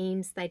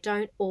creams, they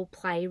don't all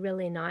play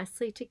really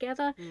nicely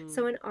together.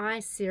 So an eye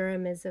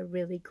serum is a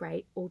really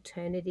great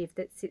alternative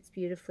that sits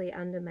beautifully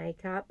under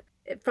makeup.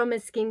 From a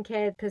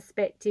skincare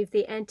perspective,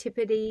 the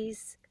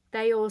Antipodes,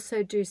 they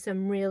also do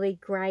some really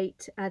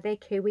great, their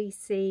kiwi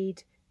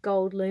seed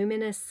gold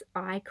luminous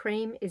eye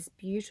cream is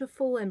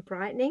beautiful and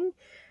brightening.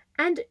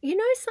 And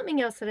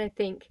something else that I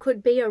think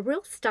could be a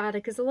real starter,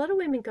 because a lot of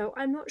women go,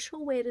 I'm not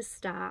sure where to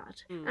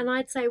start. And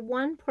I'd say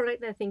one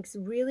product that I think is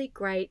really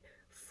great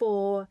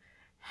for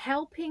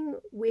helping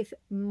with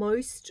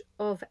most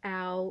of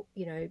our,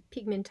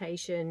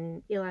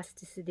 pigmentation,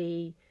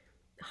 elasticity,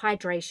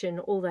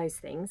 hydration, all those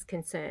things,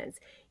 concerns,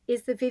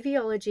 is the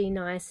Viviology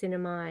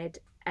niacinamide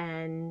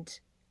and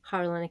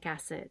hyaluronic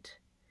acid.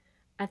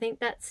 I think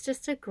that's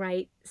just a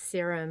great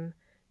serum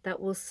that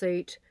will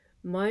suit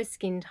most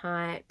skin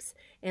types.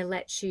 It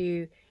lets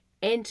you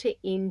enter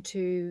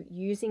into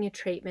using a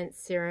treatment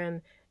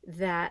serum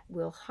that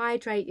will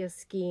hydrate your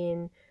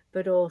skin,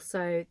 but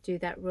also do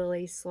that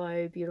really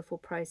slow, beautiful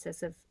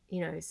process of,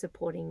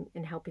 supporting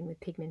and helping with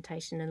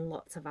pigmentation and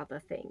lots of other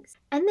things.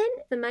 And then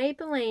the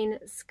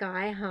Maybelline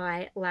Sky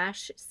High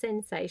Lash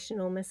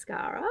Sensational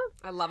Mascara.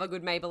 I love a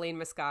good Maybelline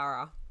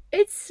mascara.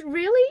 It's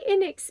really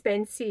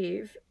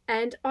inexpensive,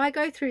 and I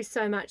go through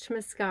so much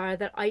mascara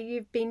that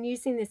I've been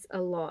using this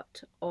a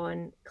lot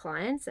on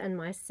clients and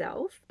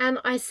myself. And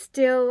I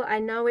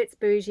know it's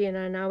bougie and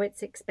I know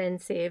it's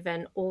expensive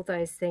and all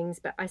those things,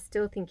 but I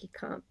still think you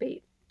can't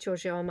beat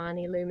Giorgio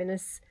Armani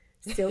Luminous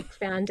Silk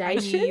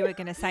Foundation. I knew you were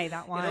going to say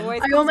that one. It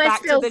always comes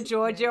back to the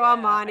Giorgio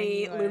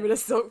Armani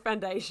Luminous Silk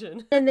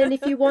Foundation. And then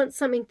if you want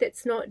something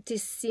that's not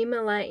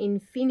dissimilar in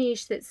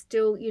finish, that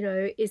still,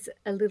 is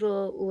a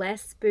little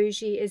less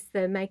bougie, is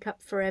the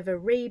Makeup Forever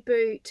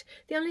Reboot.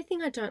 The only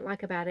thing I don't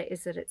like about it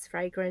is that it's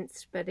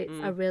fragranced, but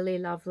it's a really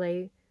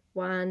lovely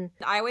one.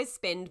 I always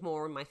spend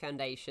more on my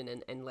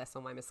foundation and less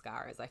on my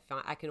mascaras.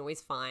 I can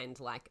always find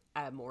like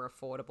a more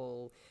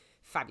affordable,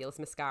 fabulous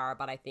mascara,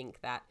 but I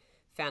think that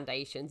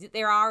foundations,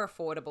 there are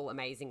affordable,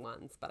 amazing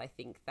ones, but I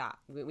think that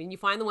when you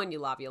find the one you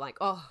love, you're like,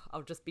 oh,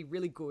 I'll just be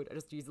really good. I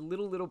just use a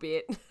little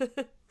bit,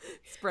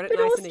 spread it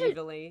nice and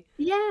evenly.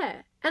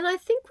 Yeah. And I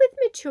think with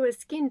mature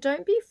skin,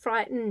 don't be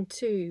frightened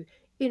to,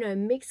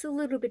 mix a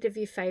little bit of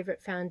your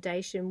favorite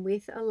foundation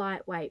with a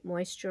lightweight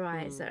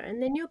moisturizer.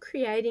 And then you're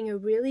creating a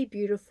really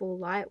beautiful,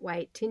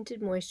 lightweight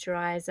tinted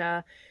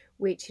moisturizer,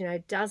 which,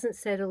 doesn't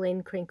settle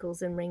in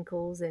crinkles and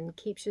wrinkles and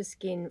keeps your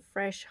skin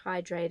fresh,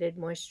 hydrated,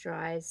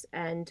 moisturized,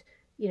 and,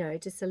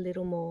 just a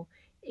little more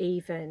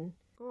even.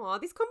 Oh,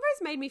 this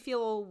combo's made me feel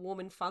all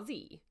warm and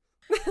fuzzy.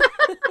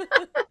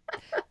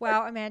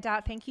 Well,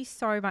 Amanda, thank you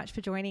so much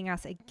for joining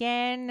us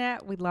again.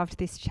 We loved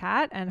this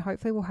chat and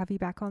hopefully we'll have you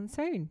back on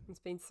soon. It's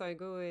been so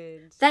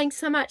good. Thanks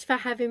so much for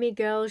having me,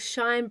 girls.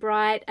 Shine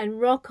bright and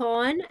rock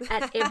on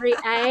at every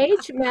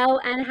age. Mel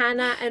and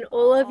Hannah and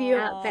all of you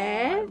out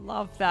there. I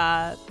love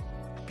that.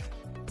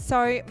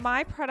 So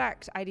my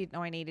product I didn't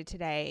know I needed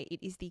today, it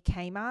is the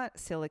Kmart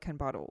silicone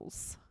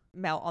bottles.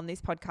 Mel, on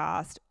this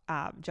podcast,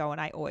 Joe and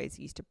I always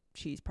used to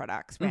choose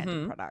products,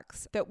 random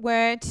products that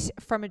weren't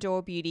from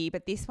Adore Beauty,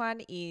 but this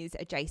one is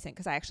adjacent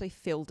because I actually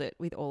filled it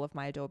with all of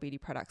my Adore Beauty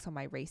products on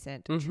my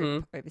recent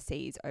trip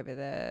overseas over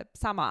the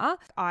summer.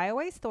 I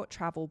always thought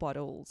travel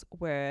bottles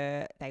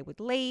they would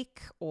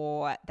leak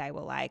or they were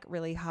like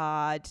really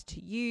hard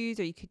to use,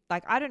 or you could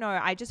I don't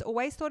know. I just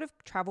always thought of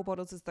travel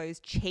bottles as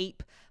those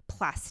cheap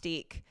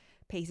plastic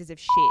pieces of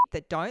shit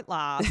that don't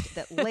last,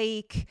 that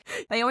leak.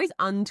 They always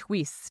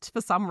untwist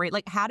for some reason.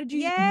 Like, how did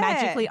you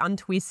magically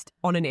untwist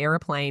on an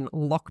airplane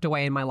locked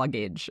away in my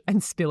luggage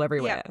and spill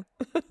everywhere?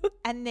 Yep.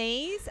 And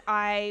these,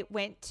 I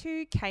went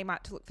to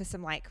Kmart to look for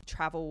some like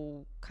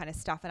travel kind of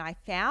stuff, and I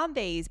found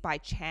these by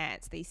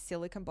chance, these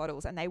silicone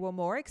bottles, and they were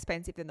more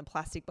expensive than the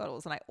plastic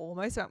bottles, and I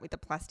almost went with the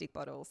plastic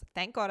bottles.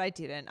 Thank God I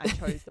didn't. I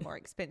chose the more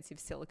expensive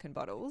silicone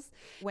bottles.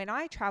 When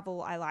I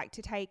travel, I like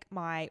to take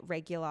my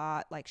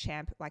regular like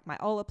shampoo, like my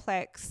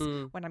Olaplex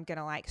when I'm going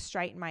to like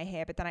straighten my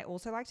hair, but then I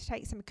also like to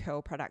take some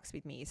curl products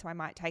with me. So I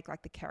might take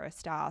like the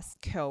Kerastase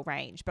curl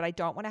range, but I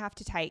don't want to have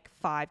to take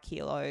 5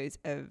 kilos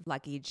of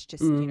luggage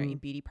just, in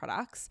beauty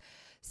products.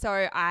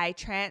 So I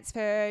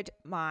transferred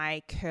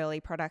my curly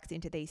products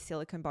into these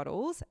silicone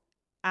bottles.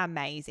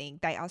 Amazing.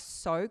 They are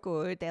so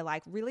good. They're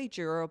like really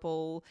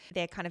durable.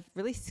 They're kind of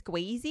really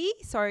squeezy.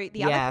 So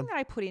the other thing that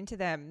I put into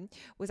them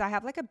was I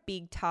have like a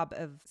big tub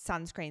of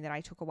sunscreen that I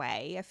took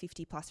away, a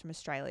 50 plus from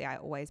Australia. I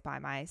always buy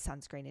my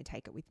sunscreen and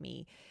take it with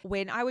me.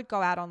 When I would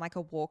go out on like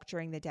a walk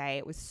during the day,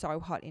 it was so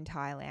hot in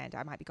Thailand.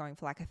 I might be going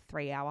for like a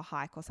 3-hour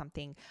hike or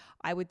something.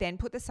 I would then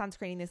put the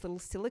sunscreen in this little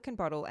silicone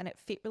bottle and it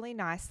fit really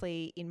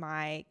nicely in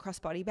my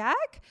crossbody bag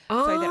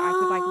so that I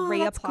could like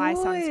reapply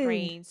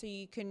sunscreen. So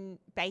you can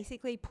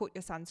basically put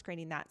your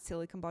sunscreen in that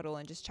silicone bottle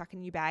and just chuck it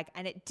in your bag,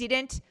 and it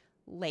didn't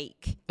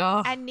leak.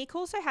 And Nick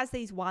also has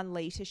these 1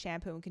 litre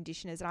shampoo and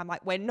conditioners, and I'm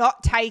like, we're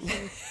not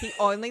taking, he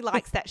only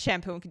likes that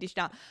shampoo and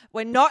conditioner.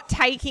 We're not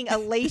taking a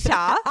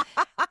litre.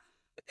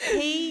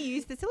 He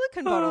used the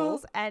silicone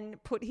bottles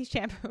and put his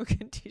shampoo and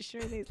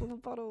conditioner in these little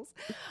bottles.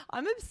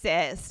 I'm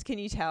obsessed. Can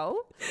you tell?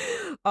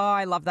 Oh,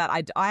 I love that.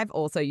 I've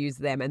also used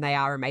them and they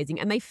are amazing,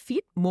 and they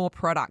fit more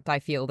product, I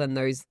feel, than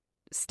those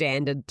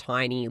standard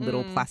tiny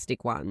little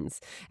plastic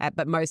ones.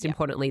 But most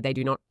importantly, they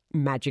do not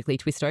magically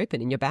twist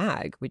open in your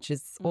bag, which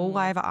is all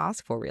I ever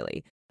ask for,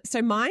 really.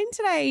 So mine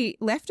today,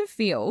 left of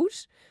field,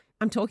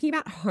 I'm talking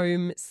about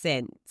home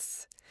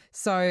scents.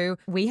 So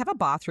we have a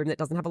bathroom that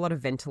doesn't have a lot of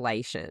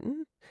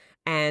ventilation,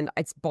 and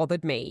it's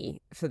bothered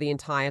me for the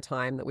entire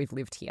time that we've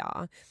lived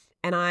here.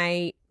 And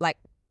I like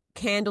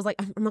candles, like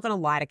I'm not going to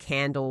light a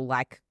candle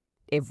like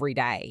every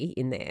day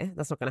in there.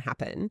 That's not going to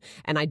happen.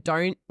 And I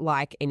don't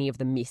like any of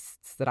the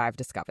mists that I've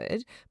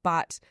discovered,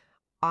 but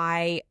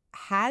I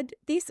had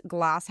this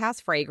Glasshouse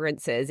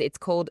Fragrances. It's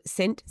called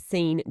Scent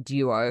Scene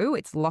Duo.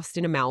 It's Lost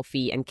in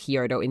Amalfi and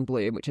Kyoto in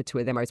Bloom, which are 2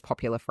 of their most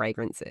popular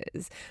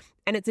fragrances.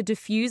 And it's a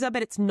diffuser,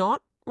 but it's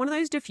not one of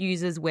those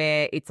diffusers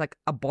where it's like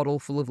a bottle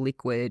full of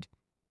liquid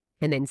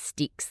and then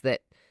sticks that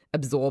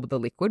absorb the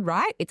liquid,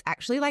 right? It's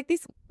actually like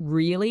this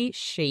really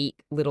chic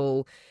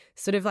little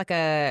sort of like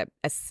a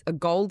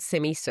gold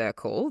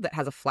semicircle that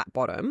has a flat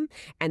bottom,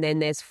 and then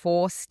there's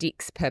 4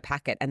 sticks per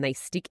packet and they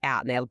stick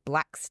out and they're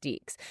black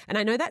sticks. And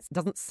I know that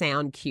doesn't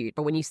sound cute,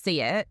 but when you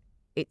see it,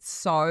 it's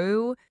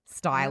so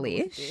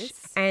stylish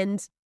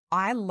and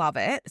I love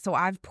it. So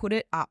I've put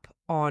it up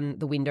on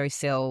the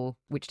windowsill,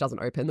 which doesn't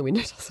open. The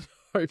window doesn't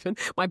open.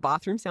 My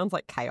bathroom sounds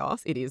like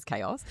chaos. It is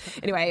chaos.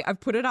 Anyway, I've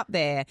put it up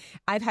there.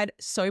 I've had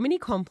so many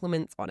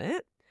compliments on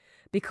it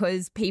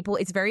because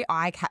it's very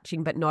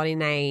eye-catching, but not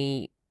in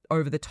a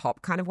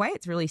over-the-top kind of way.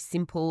 It's really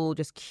simple,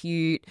 just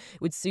cute.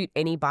 It would suit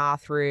any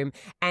bathroom.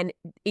 And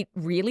it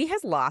really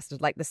has lasted.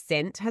 Like the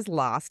scent has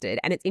lasted.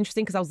 And it's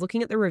interesting because I was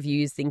looking at the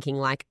reviews thinking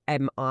like,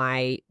 am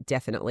I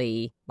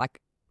definitely like,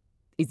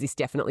 is this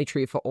definitely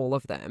true for all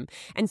of them?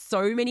 And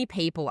so many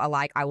people are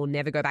like, I will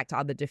never go back to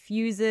other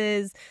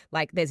diffusers.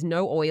 Like, there's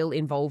no oil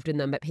involved in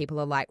them, but people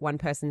are like, one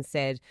person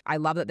said, I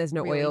love that there's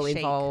no Really oil chic.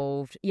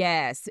 involved.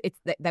 Yes,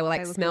 they were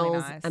like They look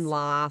smells really nice. and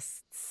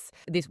lasts.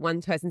 This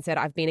one person said,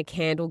 I've been a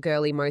candle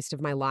girly most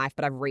of my life,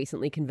 but I've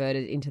recently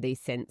converted into these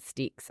scent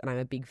sticks and I'm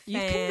a big fan.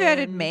 You've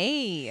converted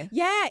me.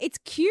 Yeah, it's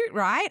cute,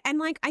 right? And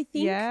like, I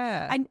think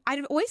Yeah.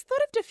 I've always thought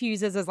of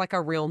diffusers as like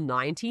a real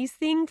 90s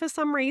thing for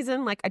some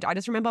reason. Like, I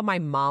just remember my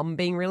mum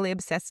being really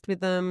obsessed with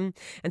them.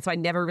 And so I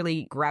never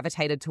really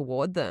gravitated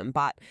toward them.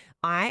 But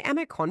I am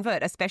a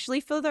convert,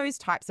 especially for those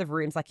types of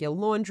rooms like your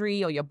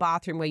laundry or your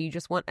bathroom where you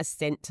just want a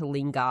scent to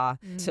linger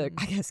to,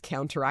 I guess,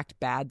 counteract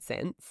bad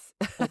scents.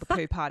 Or the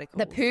poo particles.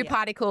 The poo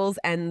particles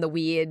and the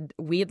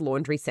weird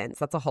laundry scents.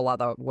 That's a whole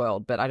other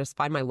world. But I just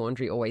find my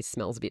laundry always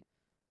smells a bit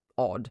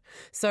odd.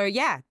 So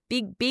yeah,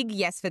 big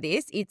yes for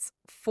this. It's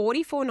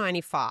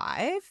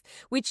 $44.95,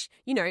 which,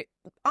 you know,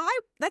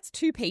 that's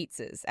 2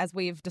 pizzas, as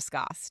we've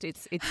discussed.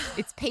 It's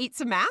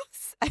pizza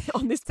maths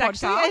on this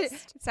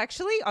podcast. It's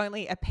actually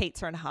only a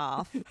pizza and a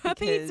half. A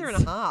pizza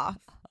and a half.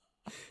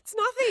 It's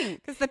nothing.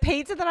 Because the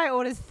pizza that I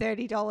ordered is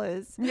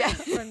 $30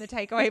 from the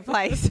takeaway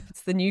place.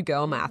 It's the new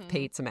girl math,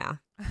 pizza math.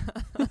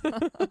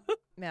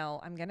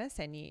 Mel, I'm going to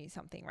send you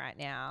something right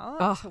now.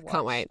 Oh, to watch.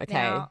 can't wait. Okay.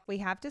 Now, we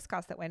have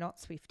discussed that we're not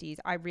Swifties.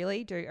 I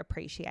really do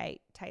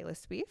appreciate Taylor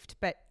Swift,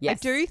 but Yes.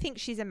 I do think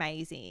she's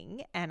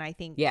amazing. And I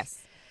think Yes.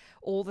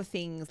 all the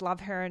things,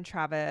 love her and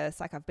Travis.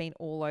 Like, I've been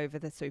all over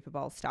the Super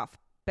Bowl stuff.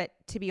 But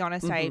to be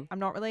honest, I'm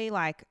not really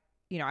like,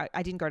 you know,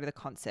 I didn't go to the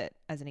concert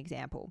as an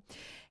example.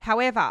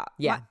 However,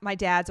 my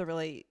dad's a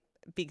really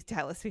big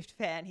Taylor Swift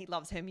fan. He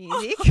loves her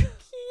music. Cute.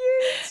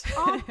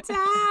 Oh,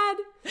 Dad.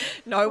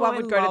 No one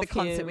would go to love the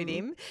concert with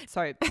him.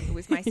 So it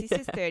was my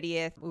sister's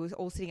 30th. We was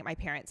all sitting at my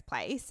parents'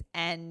 place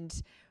and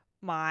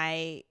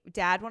my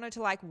dad wanted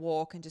to like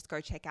walk and just go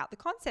check out the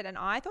concert. And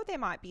I thought there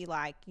might be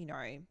like, you know,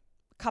 a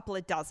couple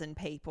of dozen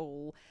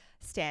people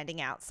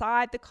standing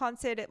outside the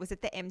concert. It was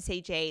at the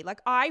MCG.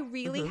 Like, I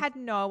really had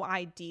no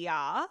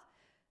idea.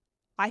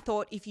 I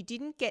thought if you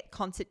didn't get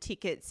concert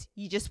tickets,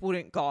 you just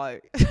wouldn't go.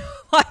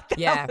 Like,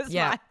 that was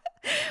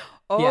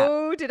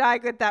my, did I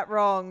get that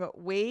wrong?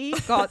 We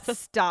got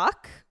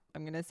stuck.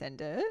 I'm going to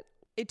send it.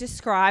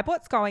 Describe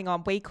what's going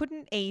on. We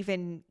couldn't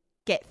even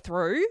get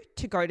through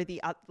to go to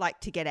the,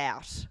 to get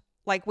out.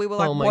 Like, we were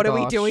like, what are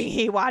we doing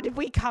here? Why did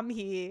we come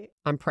here?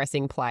 I'm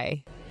pressing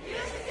play.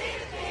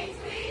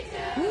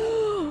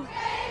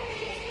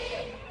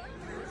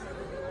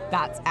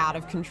 That's out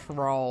of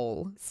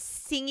control.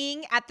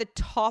 Singing at the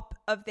top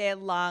of their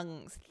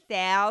lungs.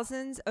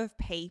 Thousands of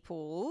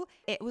people.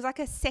 It was like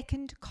a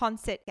second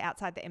concert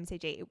outside the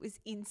MCG. It was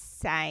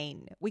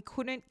insane. We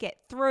couldn't get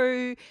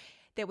through.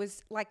 There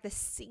was like the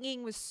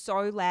singing was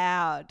so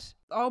loud.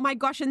 Oh my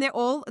gosh. And they're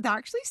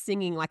actually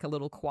singing like a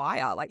little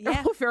choir. Like,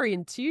 they're all very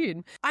in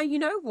tune. You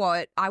know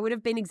what? I would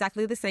have been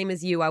exactly the same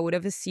as you. I would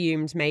have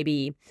assumed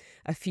maybe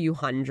a few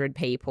hundred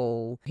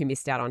people who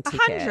missed out on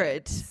tickets.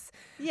 100?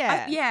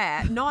 Yeah.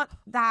 Yeah, not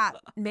that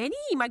many.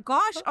 My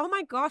gosh. Oh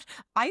my gosh.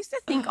 I used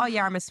to think,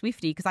 I'm a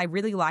Swiftie because I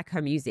really like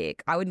her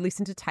music. I would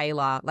listen to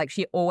Taylor. Like,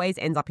 she always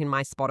ends up in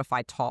my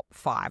Spotify top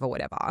 5 or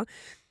whatever.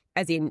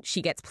 As in,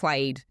 she gets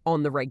played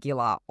on the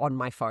regular on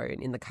my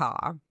phone in the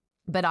car.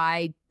 But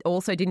I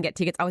also didn't get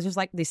tickets. I was just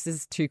like, this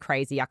is too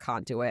crazy. I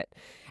can't do it.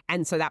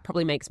 And so that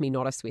probably makes me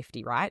not a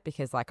Swiftie, right?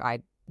 Because like I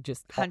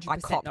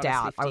copped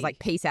out. I was like,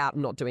 peace out.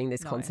 I'm not doing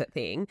this concert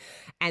thing.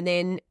 And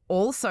then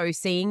also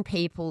seeing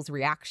people's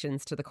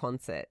reactions to the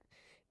concert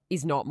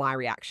is not my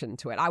reaction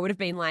to it. I would have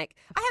been like,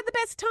 I had the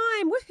best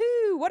time.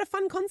 Woohoo. What a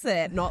fun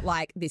concert. Not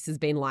like, this has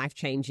been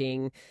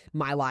life-changing.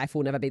 My life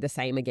will never be the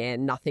same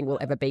again. Nothing will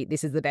ever beat.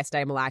 This is the best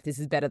day of my life. This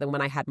is better than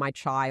when I had my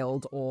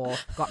child or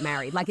got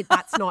married. Like,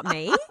 that's not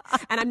me.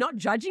 And I'm not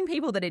judging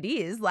people that it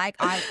is. Like,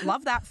 I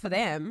love that for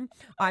them.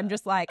 I'm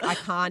just like, I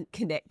can't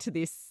connect to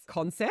this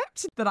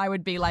concept that I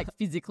would be like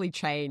physically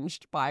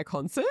changed by a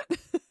concert.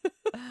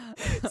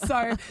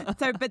 So,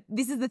 but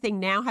this is the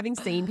thing now, having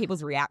seen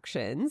people's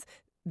reactions,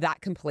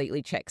 that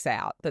completely checks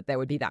out that there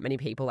would be that many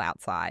people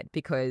outside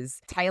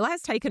because Taylor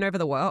has taken over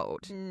the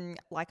world.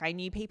 Like, I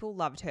knew people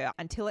loved her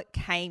until it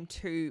came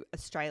to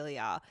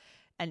Australia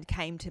and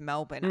came to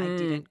Melbourne. I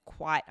didn't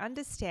quite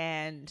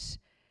understand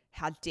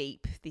how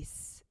deep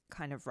this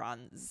kind of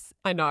runs.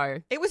 I know.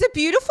 It was a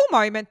beautiful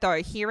moment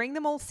though, hearing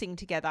them all sing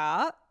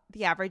together.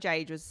 The average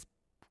age was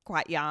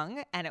quite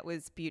young and it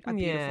was a beautiful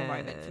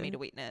moment for me to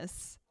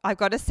witness. I've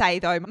got to say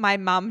though, my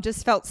mum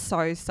just felt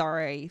so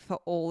sorry for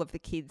all of the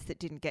kids that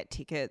didn't get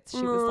tickets.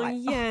 She was like,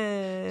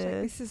 she's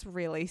like, this is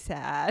really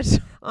sad.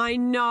 I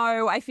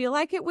know. I feel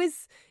like it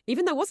was,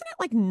 even though wasn't it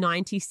like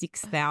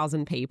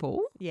 96,000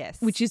 people? Yes.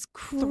 Which is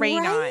crazy. 3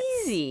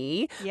 nights.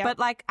 Yep. But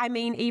like, I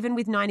mean, even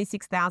with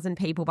 96,000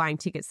 people buying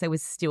tickets, there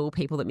was still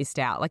people that missed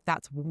out. Like,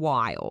 that's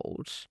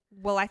wild.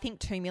 Well, I think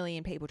 2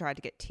 million people tried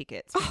to get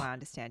tickets, from my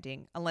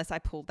understanding, unless I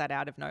pulled that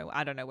out of nowhere.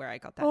 I don't know where I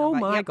got that number. Oh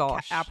my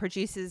gosh. Our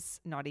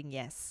producer's nodding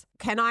yes.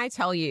 Can I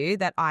tell you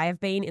that I have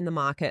been in the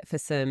market for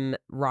some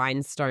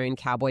rhinestone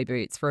cowboy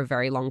boots for a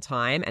very long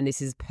time, and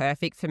this is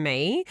perfect for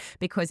me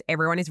because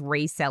everyone is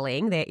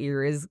reselling their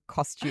era's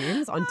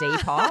costumes on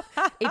Depop.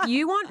 If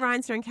you want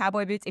rhinestone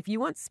cowboy boots, if you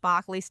want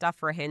sparkly stuff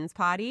for a hen's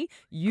party,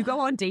 you go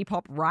on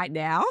Depop right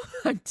now.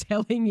 I'm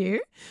telling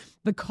you,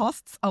 the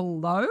costs are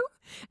low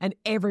and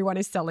everyone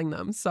is selling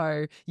them.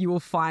 So you will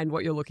find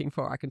what you're looking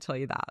for. I can tell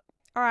you that.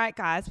 All right,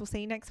 guys, we'll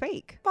see you next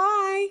week.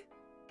 Bye.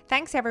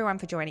 Thanks everyone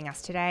for joining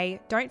us today.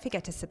 Don't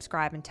forget to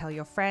subscribe and tell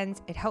your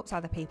friends. It helps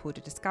other people to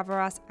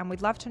discover us, and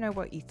we'd love to know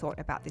what you thought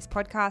about this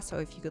podcast. So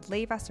if you could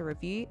leave us a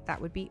review,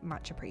 that would be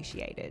much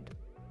appreciated.